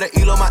guns. Got an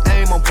elo, my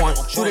aim on point.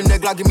 Shoot a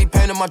neck, give me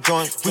pain in my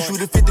joint. We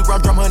shoot a 50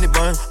 round drum, honey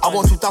bun. I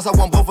want 2 thoughts, I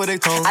want both of their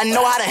tongues. I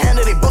know how to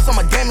handle it, both of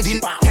my damage.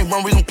 Can't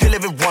run, we gon' kill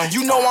everyone.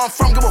 You know where I'm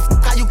from, give a f***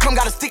 how you come.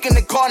 Got a stick in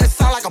the car and it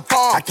sound like a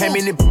bomb. I came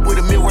in it with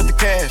 $1 million worth of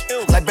cash.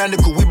 Like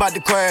Bandicoot, we bout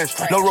to crash.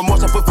 No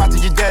remorse, I put 5 to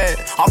your dad.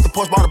 Off the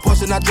porch, bought a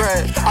Porsche and I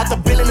drag. Out the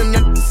bill and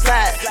the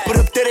slide. Put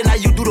up 30, now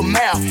you do the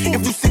math.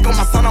 If you sick on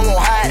my son, I won't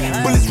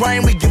hide. Bullets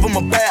rain, we give him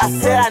a bath. I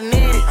said I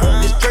need it.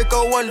 This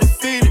Draco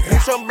undefeated.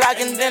 Hit some block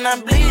and then I'm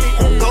bleeding.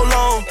 Go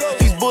long,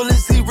 these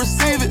bullets, he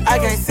receive it. I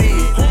can't see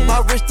it. My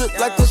wrist look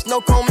like a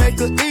snow cone, make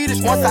her eat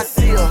it. Once I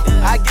see her,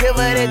 I give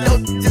her that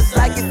dope just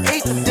like it's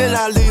ether. Then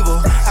I leave her.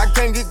 I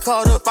can't get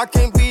caught up, I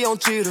can't be on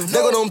cheaters.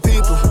 Look at them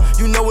people,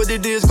 you know what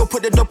it is. Go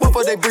put that dope up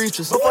for they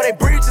breaches. Before they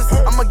breaches,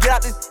 I'ma get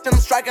out this shit, I'm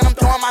striking, I'm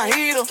throwing my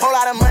heater. Whole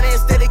lot of money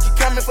instead, it keep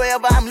coming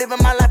forever. I'm living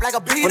my life like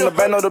a Peter. From the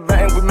band on the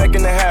band, we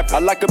making it happen. I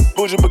like a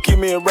bougie, but keep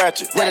me in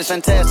ratchet. That is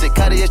fantastic.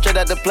 Cartier straight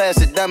out the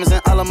plastic, diamonds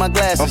in all of my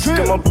glasses. I'm sick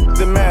of my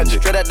the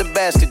magic. Straight out the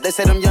basket, they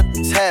say them young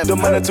have the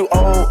money too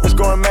old, it's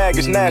growing mag,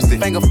 it's nasty.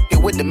 Finger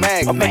it with the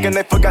mag. I'm thinking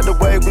they forgot the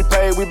way we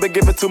paid. We been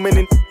giving too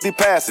many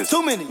passes.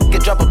 Too many.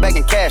 Get drop it back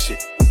and cash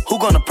it. Who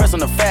gonna press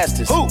on the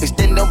fastest? Who?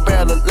 Extend them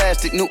barrel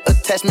elastic, new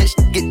attachments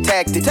get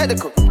tactic.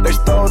 Technical. They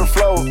stole the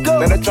flow, now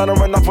they tryna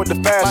run off with the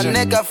fashion. My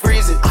neck got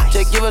freezing.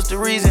 Just give us the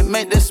reason,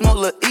 make this smoke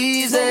look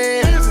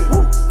easy.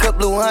 Cut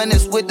blue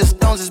hundreds with the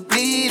stones is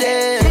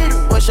bleeding.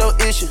 What's your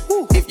issue?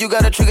 If you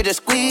got a trigger,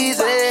 just squeeze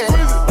it.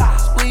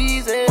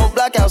 Squeeze it. Whole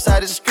block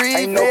outside the street.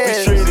 Ain't no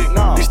peace treated.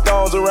 These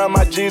stones around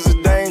my Jesus,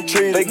 they ain't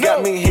treated. They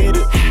got me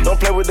heated. Don't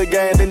play with the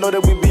game, they know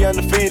that we be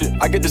undefeated.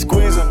 I get the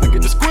squeezing,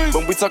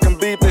 when we talking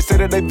beef, they say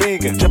that they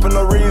vegan. Drippin'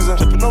 no reason,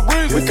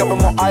 we cup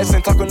 'em on ice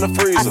and talkin' the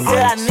freezer. I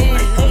said I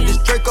need it. This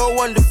Draco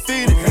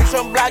undefeated. Hit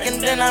some block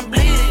and then I'm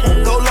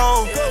bleeding. Go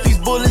long, these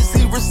bullets,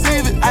 he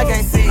receive it. I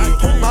can't see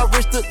it. My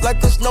wrist look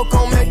like a snow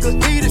cone, make her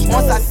eat it.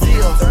 Once I see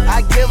her,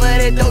 I give her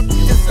that dope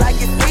just like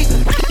it's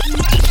ether.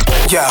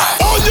 Yeah.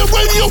 On your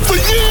radio for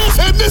years,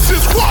 and this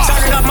is why.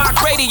 Turning up my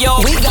radio.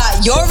 We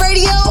got your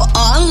radio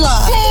on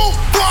live. Full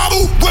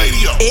Throttle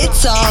Radio.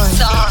 It's on.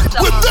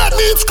 With that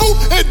man Scoop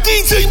and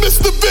DJ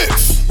Mr.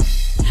 Vince.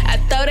 I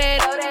throw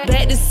that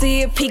back to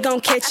see if he gon'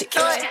 catch it.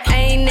 I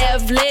ain't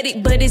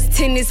athletic, but it's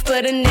tennis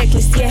for the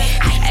necklace, yeah.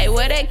 Hey,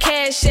 where that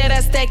cash at?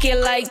 I stack it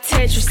like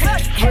Tetris.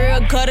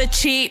 Real gutter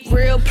cheap,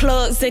 real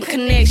plugs and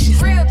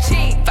connections. Real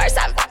cheap. First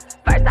time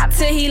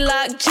till he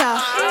locked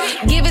jaw.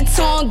 Give it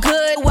to him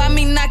good, why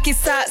me knock his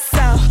socks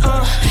off?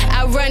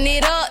 I run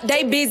it up,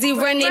 they busy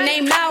running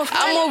they mouth.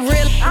 I'm a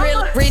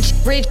real rich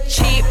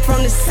cheap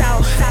from the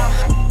south.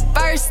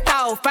 First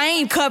off, I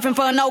ain't cuffin'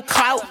 for no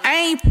clout. I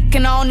ain't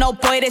f***ing on no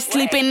boy that's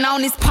sleeping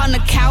on his partner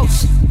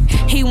couch.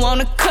 He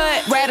wanna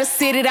cut, rather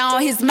sit it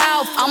on his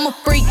mouth. I'm a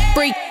freak,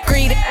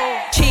 greedy,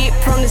 cheap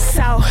from the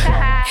south.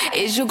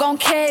 Is you gon'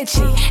 catch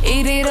it?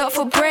 Eat it up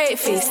for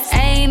breakfast.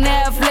 I ain't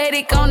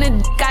athletic on the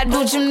dick, I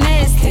do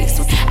gymnastics.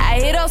 I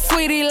hit up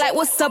sweetie like,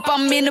 what's up,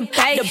 I'm in the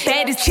bay. The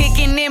baddest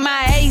chicken in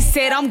my A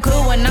said I'm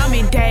good when I'm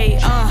in day.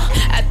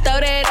 I throw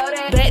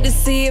that back to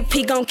see if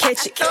he gon'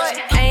 catch it.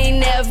 I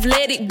ain't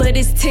athletic, but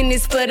it's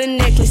tennis for the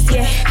necklace,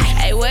 yeah.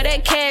 Hey, where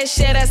that cash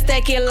at? I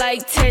stack it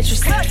like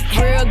Tetris.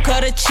 Real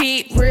gutter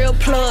cheap, real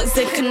plugs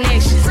and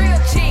connections. Real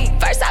cheap.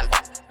 First time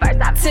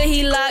till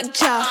he locked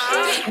jaw.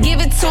 Give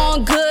it to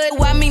him good,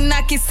 why me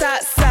knock his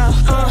socks off?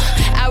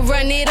 I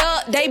run it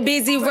up, they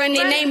busy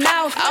running they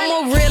mouth.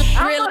 I'm a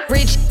real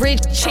rich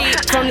cheap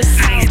from the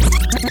south.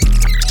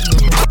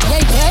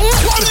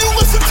 Why do you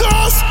listen to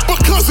us?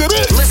 Because it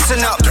is.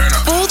 Listen up.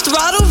 Full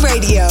Throttle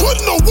Radio.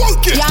 Put no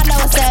work in. Y'all know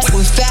what's up.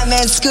 With Fat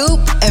Man Scoop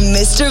and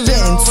Mr.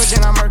 Vince.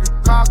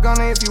 Call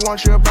Gunner if you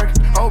want your burger.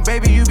 Oh,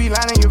 baby, you be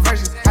lying in your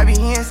verses. I be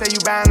here and say you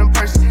buying them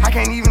purses. I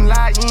can't even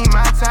lie, you ain't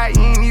my type.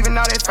 You ain't even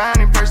know that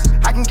fine in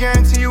person. I can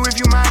guarantee you if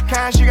you my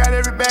kind, she got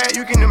every bag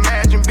you can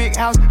imagine. Big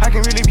house, I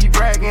can really be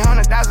bragging.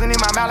 100,000 in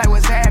my mouth like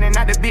what's happening.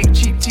 Not the big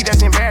cheap tea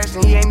that's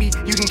embarrassing. He ain't me,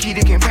 you can keep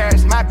the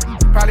comparison. My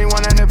probably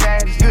one of the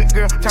baddest. Good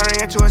girl, turn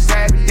her into a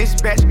savage. This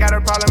bitch got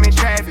a problem in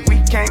traffic.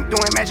 We can't do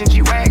it, matching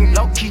G-Wagon.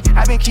 Low key,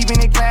 I been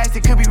keeping it classy.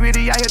 Could be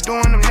really out here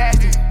doing them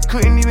nasty.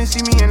 Couldn't even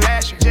see me in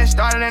last year. Just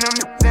started in them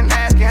in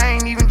last year. I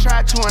ain't even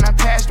tried to and I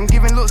passed them.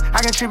 Giving looks,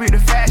 I contribute to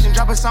fashion.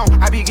 Drop a song,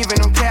 I be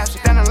giving them caps.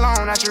 Stand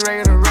alone, not your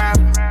regular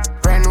rapper.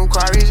 Brand new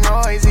car is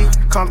noisy.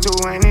 Come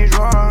through and it's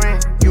roaring.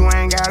 You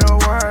ain't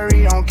gotta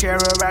worry, don't care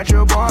about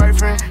your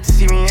boyfriend.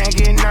 See me and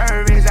get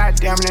nervous, I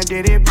damn near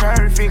did it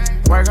perfect.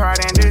 Work hard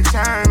and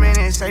determined,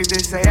 it's safe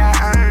to say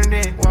I earned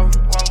it. Whoa,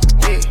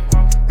 yeah.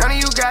 None of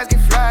you guys can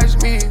flash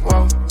me,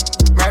 whoa.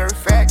 Matter of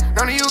fact,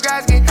 none of you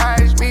guys can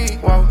hide me,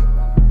 whoa.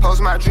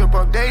 Post my drip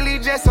up daily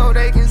just so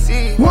they can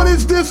see. What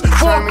is this?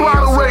 Full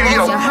Throttle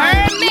Radio.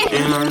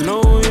 And I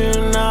know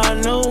you're not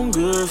no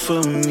good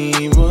for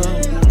me,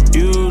 but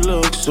you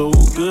look so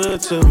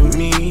good to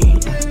me.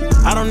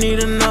 I don't need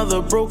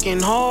another broken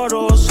heart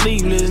or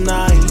sleepless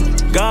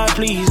night. God,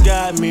 please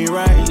guide me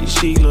right.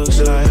 She looks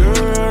like the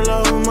girl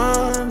of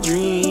my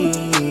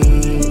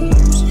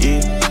dreams.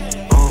 Yeah,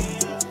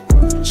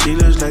 she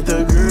looks like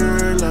the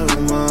girl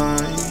of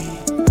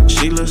mine.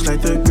 She looks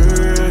like the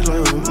girl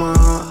of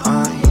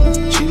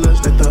mine. She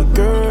looks like the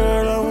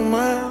girl of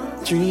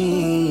my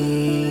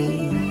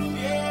dreams.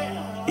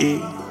 Yeah,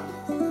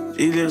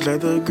 she looks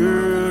like the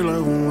girl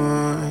of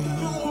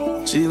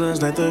mine. She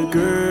looks like the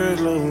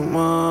girl of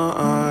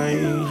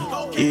mine.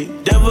 Yeah,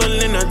 devil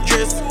in a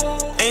dress,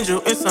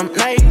 angel in some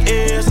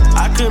nightmares.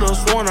 I could've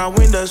sworn I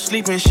went to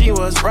sleep and she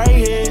was right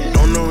here.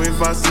 Don't know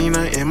if I seen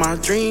her in my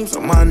dreams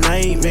or my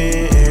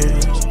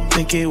nightmares.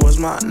 Think it was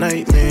my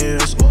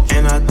nightmares.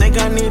 And I think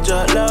I need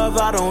your love,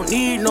 I don't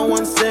need no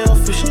one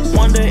selfish.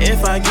 Wonder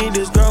if I give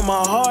this girl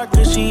my heart,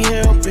 could she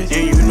help it?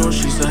 And you know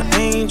she's an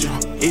angel,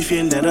 if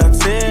you let her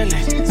tell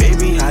it.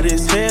 Baby, hot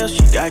as hell,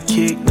 she got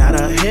kicked out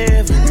of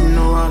heaven. You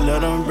know I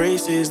love them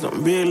braces,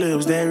 them big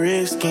lips, that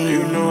red skin.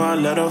 You know I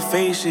love her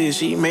faces,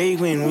 she make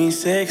when we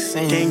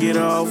sexing. Can't get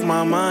her off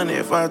my mind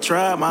if I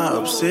try my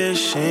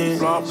obsession.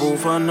 Block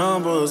both her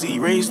numbers,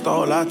 erased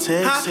all our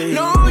texts. I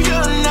know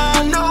you're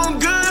not no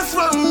good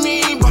for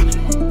me, but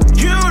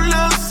you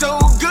look so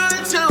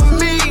good to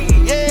me,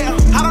 yeah.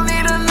 I don't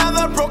need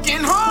another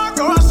broken heart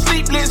or a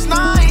sleepless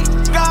night.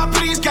 God,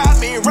 please guide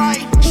me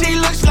right. She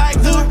looks like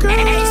the girl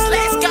of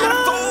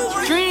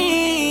my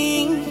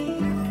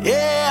dream,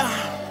 yeah.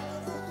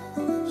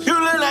 You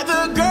look like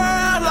the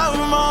girl of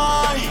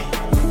mine.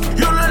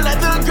 You look like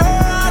the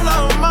girl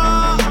of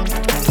mine.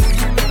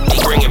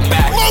 Bring it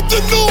back. Love the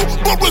new,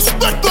 but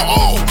respect the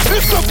old.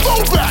 It's a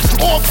throwback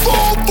on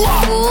Full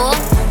Throttle. Full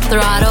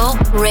Throttle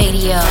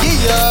Radio.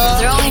 Yeah.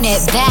 Throwing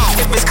it back.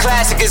 This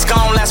classic is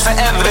gonna last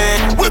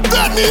forever. With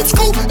Batman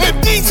Scoop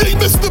and DJ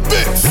Mr.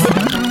 Biggs.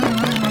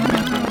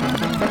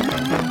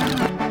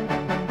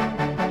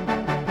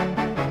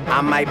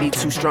 I might be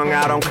too strung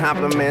out on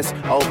compliments,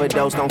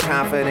 overdosed on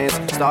confidence.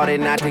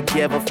 Started not to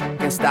give a f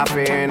and stop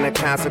fearing the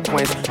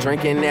consequence.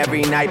 Drinking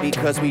every night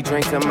because we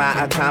drink to my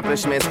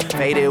accomplishments.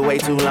 Faded way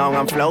too long,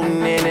 I'm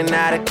floating in and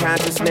out of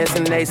consciousness.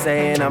 And they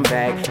saying I'm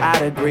back,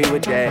 I'd agree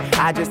with that.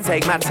 I just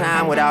take my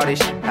time with all this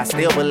shit, I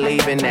still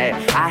believe in that.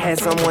 I had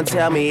someone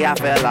tell me I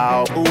fell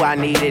off, ooh, I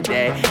needed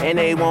that. And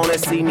they wanna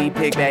see me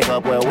pick back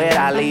up, well, where'd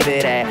I leave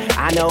it at?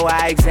 I know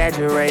I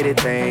exaggerated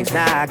things,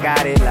 now I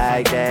got it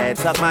like that.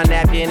 Tuck my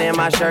napkin in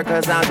my shirt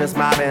cause I'm just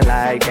mobbing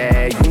like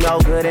that. You know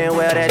good and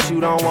well that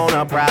you don't want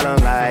a problem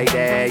like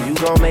that. You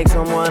gon' make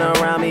someone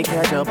around me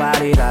catch a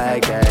body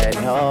like that.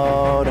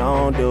 No,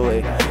 don't do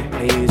it.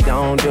 Please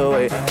don't do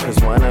it. Cause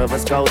one of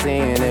us goes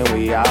in and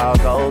we all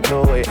go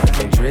through it.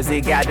 And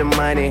Drizzy got the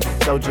money,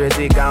 so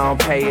Drizzy gon'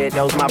 pay it.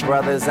 Those my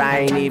brothers, I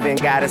ain't even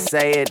gotta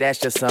say it. That's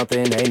just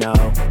something they know.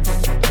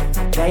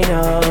 They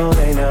know,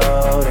 they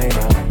know, they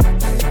know.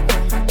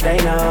 They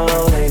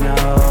know, they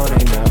know,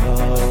 they know.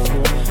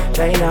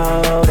 They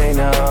know, they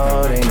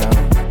know, they know.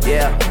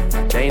 Yeah,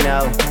 they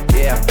know,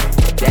 yeah.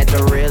 That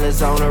the real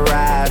is on the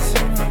rise.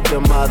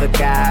 Them other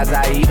guys,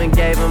 I even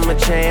gave them a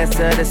chance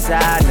to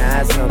decide.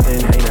 Now it's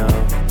something they know.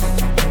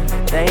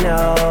 They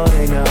know,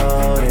 they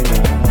know, they know.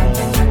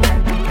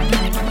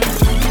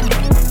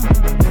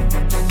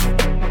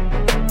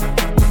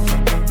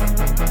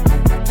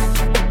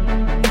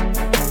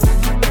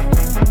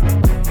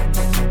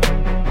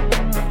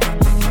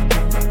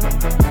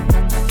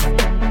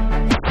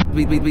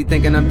 Be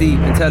thinking I'm deep,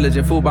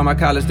 intelligent, fooled by my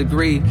college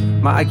degree.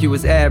 My IQ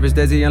is average,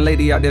 there's a young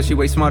lady out there, she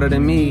way smarter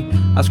than me.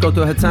 I scrolled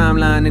through her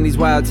timeline in these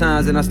wild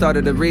times and I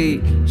started to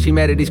read. She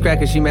mad at these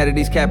crackers, she mad at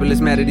these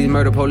capitalists, mad at these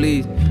murder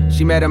police.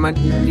 She mad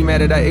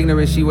at our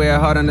ignorance, she wear her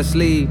heart on her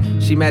sleeve.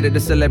 She mad at the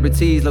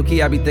celebrities, low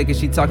key I be thinking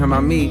she talking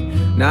about me.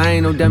 Now I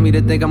ain't no dummy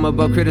to think I'm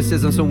above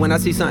criticism, so when I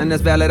see something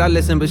that's valid I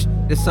listen, but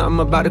There's something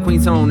about the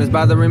queen tone that's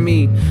bothering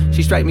me.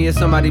 She strike me as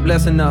somebody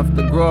blessed enough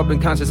to grow up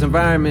in conscious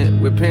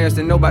environment with parents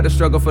that know about the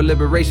struggle for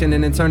liberation,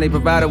 and in turn they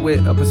provided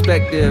with a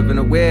perspective and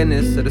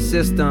awareness of the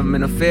system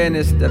and a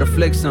fairness that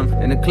afflicts them,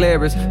 and the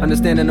clearest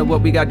understanding of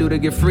what we gotta do to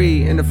get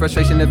free, and the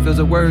frustration that fills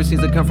the words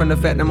seems to come from the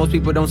fact that most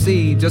people don't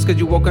see. Just cause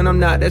you woke and I'm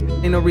not, that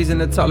ain't no reason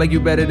to talk like you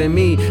better than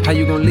me. How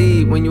you gon'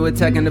 lead when you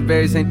attacking the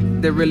very same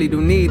that really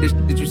do need the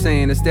shit that you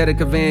saying? Instead of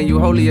conveying you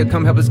holier,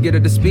 come help us get her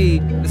to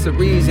speed. It's a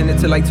reason it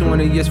took like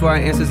 200 years for our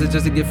ancestors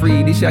just to get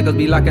free. These shackles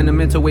be locking the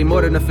mental way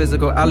more than the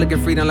physical. I look at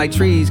freedom like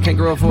trees, can't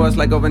grow for us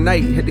like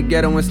overnight. Hit the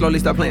ghetto and slowly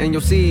start planting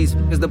your seeds.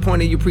 Cause the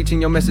point of you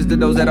preaching your message to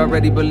those that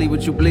already believe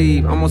what you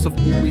believe. Almost a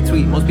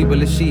retweet, most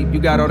people is sheep. You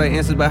got all the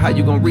answers but how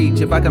you gon'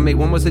 reach. If I can make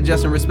one more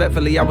suggestion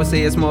respectfully, I would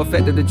say it's more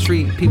effective to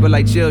treat people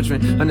like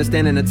children,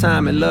 understanding the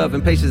time and love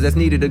and patience that's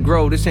needed to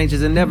grow. This change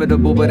is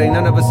inevitable, but ain't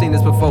none of us seen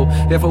this before.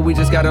 Therefore we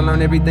just gotta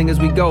learn everything as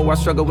we go. I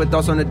struggle with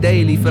thoughts on the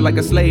daily, feel like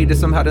a slave that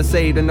somehow done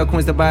saved, and no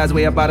coins to buy his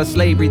way up out of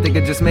slavery.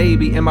 Thinking just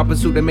maybe in my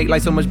pursuit to make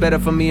life so much better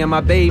for me and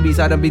my babies,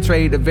 I done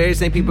betrayed the very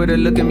same people that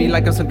look at me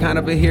like I'm some kind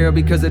of a hero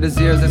because of the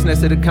zeros that's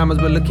next to the commas.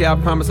 But look here, I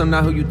promise I'm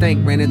not who you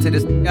think. Ran into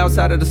this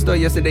outside of the store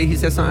yesterday, he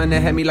said something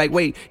that had me like,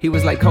 wait. He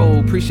was like, Cole,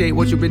 appreciate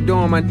what you been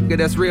doing, my nigga,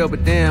 that's real.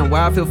 But damn,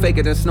 why I feel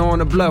faker than snow on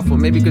the bluff? Well,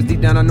 maybe cause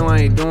deep down I know I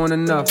ain't doing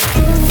enough.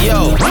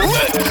 Yo,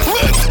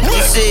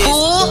 this is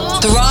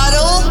Full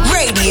Throttle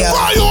Radio.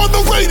 Fly on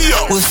the radio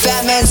with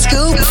Fat Man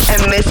Scoop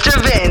and Mr.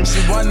 Vince.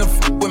 She wanna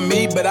with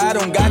me, but I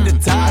don't got the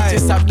time. I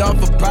just hopped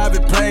off a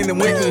private plane and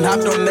went and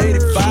hopped on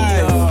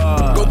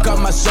 85. Go cut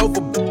my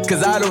chauffeur,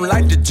 cause I don't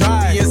like to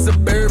drive. In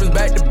Suburbans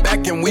back to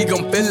back, and we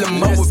gon' fill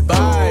them up with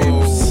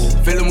vibes.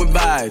 Fill them with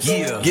vibes,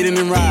 get in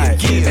and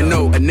ride. And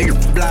no, a nigga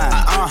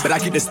blind, but I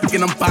keep the stick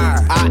and I'm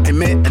fire. I ain't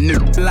met a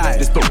nigga blind.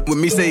 Just spoke with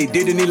me, say he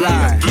did and he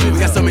lied. We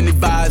got so many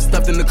vibes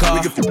stuffed in the car.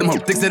 We can flip them home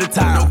 6 at a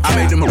time. I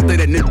made them hope say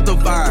that nigga so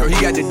fine. Girl, he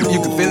got that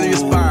you can feel in your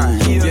spine.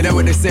 Yeah, that's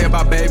what they say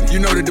about baby. You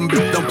know that them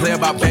bitches don't play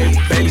about baby.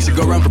 Baby should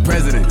go run for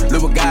president.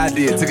 Look what God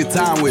did, took a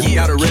time with me.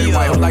 Got a red and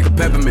white like a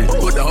peppermint.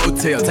 Put the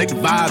hotel, take the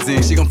vibes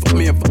in. She gon' fuck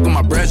me and fuck with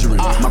my brethren.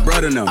 My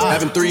brother and them,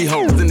 having 3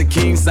 hoes in the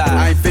king side.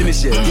 I ain't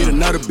finished yet, get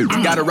another bitch.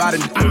 Got a ride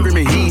in the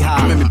me hee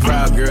high. You made me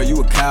proud, girl,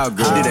 you a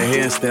cowgirl. She did a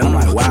handstand, I'm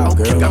like, wow,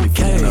 girl. Got me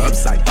kicking her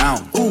upside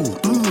down. Ooh,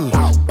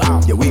 bow, bow.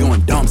 Yeah, we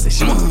going dumb, say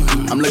she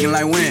want. I'm looking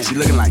like when, she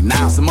looking like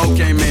now. Some more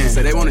came in,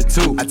 said they wanted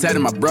 2. I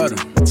tatted my brother,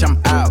 bitch, I'm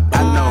out,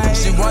 I know.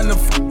 She wanna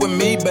with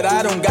me, but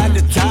I don't got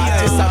the time.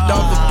 Just hopped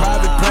off a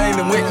private plane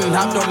and went and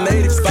hopped on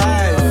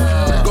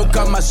 85. Go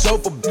cut my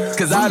chauffeur,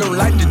 cause I don't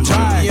like to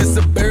drive. In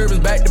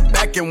Suburbans back to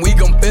back, and we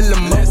gon' fill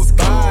them up with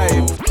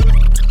vibes.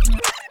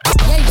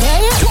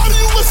 Why do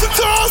you listen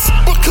to us?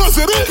 Because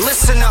it is.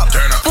 Listen up.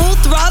 Full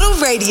Throttle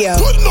Radio.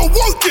 Putting the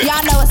work in.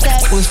 Y'all know what's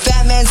up. With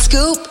Fat Man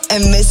Scoop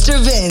and Mr.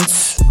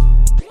 Vince.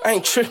 I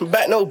ain't tripping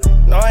back no,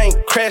 I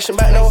ain't crashing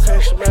back no.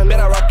 Bet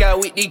I rock out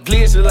with these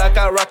glizzy like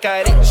I rock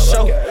out at the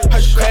show.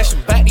 Heard you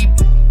crashing back, these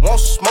want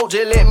smoke,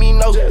 just let me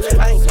know.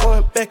 I ain't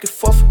going back and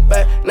forth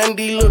back, none of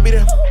these little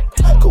bitty.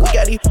 Cause we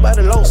got these by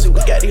the low, see we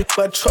got these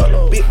by the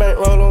truck. Big bank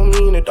roll on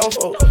me and it don't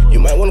fold. You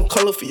might wanna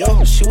call up for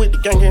y'all. She with the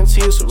gang,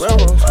 guarantee it's a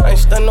railroad. I ain't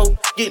stunning no,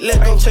 get lit,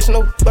 I ain't chasing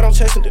no, but I'm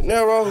chasing the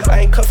narrow. I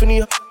ain't cuffing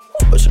these,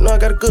 but you know I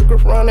got a good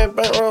grip around that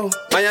bankroll.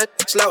 My young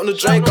slouting the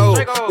Draco.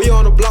 We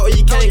on the block where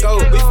you can't go.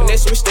 We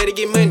finesse, we steady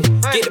get money.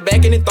 Get the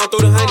back and then throw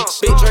through the hundreds.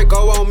 Big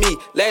Draco on me.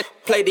 Last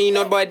play, then you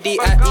know the boy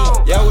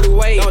D.I.E. Y'all with the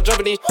way, don't jump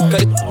in these,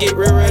 cause it get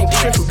real deep.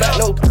 Trippin' back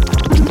no.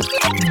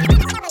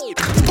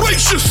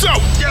 Brace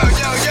yourself. Yo.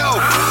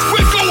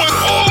 We're going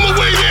all the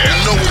way there.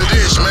 You know what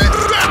it is, man.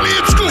 Fat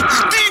Man Scoop,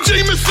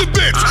 DJ Mr.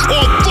 Vince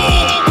on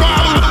Full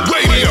Throttle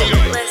Radio.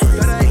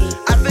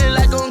 I feel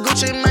like on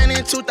Gucci Mane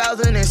in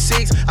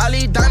 2006. All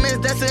these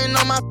diamonds dancing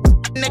on my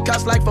neck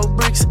cost like 4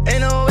 bricks.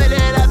 Ain't no way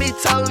that I be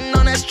toting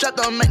on that strap,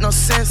 don't make no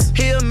sense.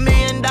 He $1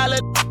 million,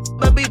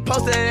 but be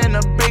posted in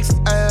the bricks.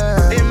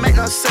 It make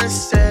no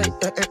sense, yeah.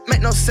 It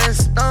make no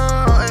sense,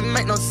 no. It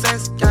make no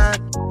sense, yeah.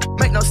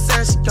 Make no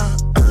sense, yeah.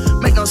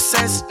 Make no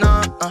sense,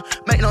 no.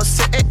 Make no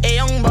sense, hey,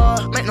 young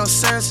boy. Make no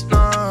sense,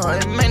 no.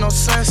 It make no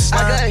sense.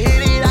 I could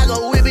hit it, I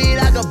could whip it,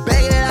 I could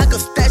bang it, I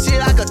could stash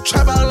it, I could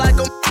trap out like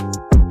a.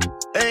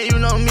 And you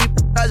know me,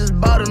 I just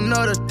bought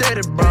another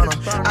 30 burner.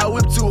 I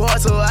whip too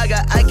hard, so I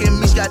got Ike and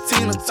Meech got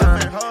Tina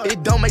Turner.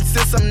 It don't make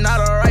sense, I'm not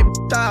alright,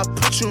 I'll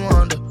put you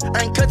under.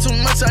 I ain't cut too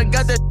much, I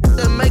got that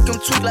that make them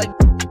tweak like.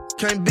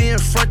 Can't be in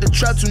front, the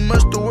trap too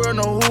much, the world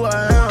know who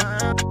I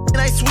am. It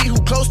ain't sweet, who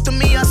close to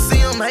me, I see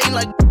him hating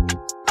like.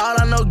 All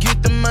I know,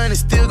 get the money,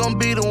 still gon'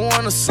 be the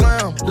one to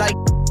slam. Like,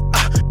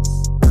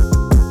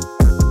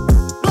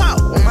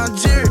 blow on my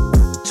jerry.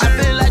 I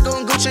feel like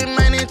on Gucci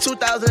Mane in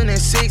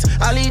 2006.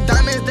 All these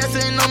diamonds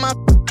dancing on my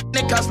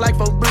neck cost like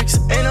 4 bricks.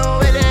 Ain't no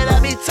way that I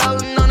be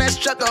toting on that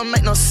strap, don't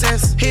make no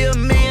sense. He $1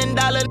 million,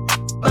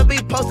 but be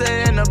posted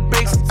in the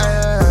bricks.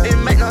 It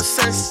make no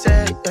sense,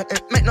 yeah.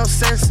 It make no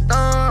sense,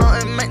 no.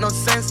 It make no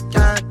sense,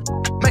 yeah.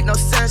 Make no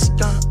sense,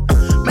 yeah.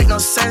 Make no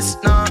sense,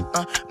 no.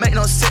 Make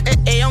no sense,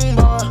 hey, young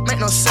boy. Make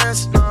no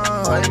sense, no.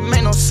 It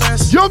make no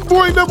sense. Young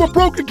Floyd never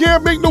broke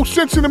again. Make no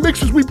sense in the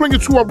mixes. We bring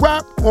it to a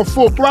wrap on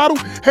Full Throttle.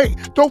 Hey,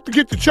 don't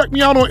forget to check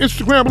me out on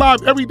Instagram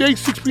Live every day,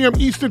 6 p.m.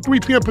 Eastern, 3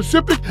 p.m.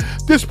 Pacific.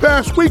 This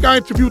past week, I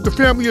interviewed the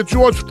family of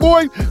George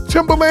Floyd,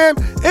 Timberland,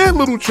 and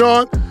Little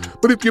John.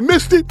 But if you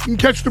missed it, you can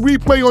catch the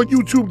replay on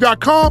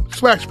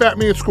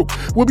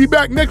youtube.com/FatManScoop. We'll be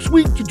back next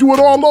week to do it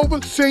all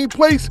over. Same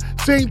place,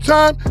 same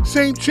time,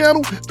 same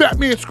channel. Fat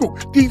Man Scoop.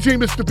 DJ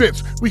Mr.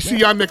 Vince. We see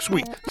y'all next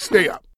week. Stay up.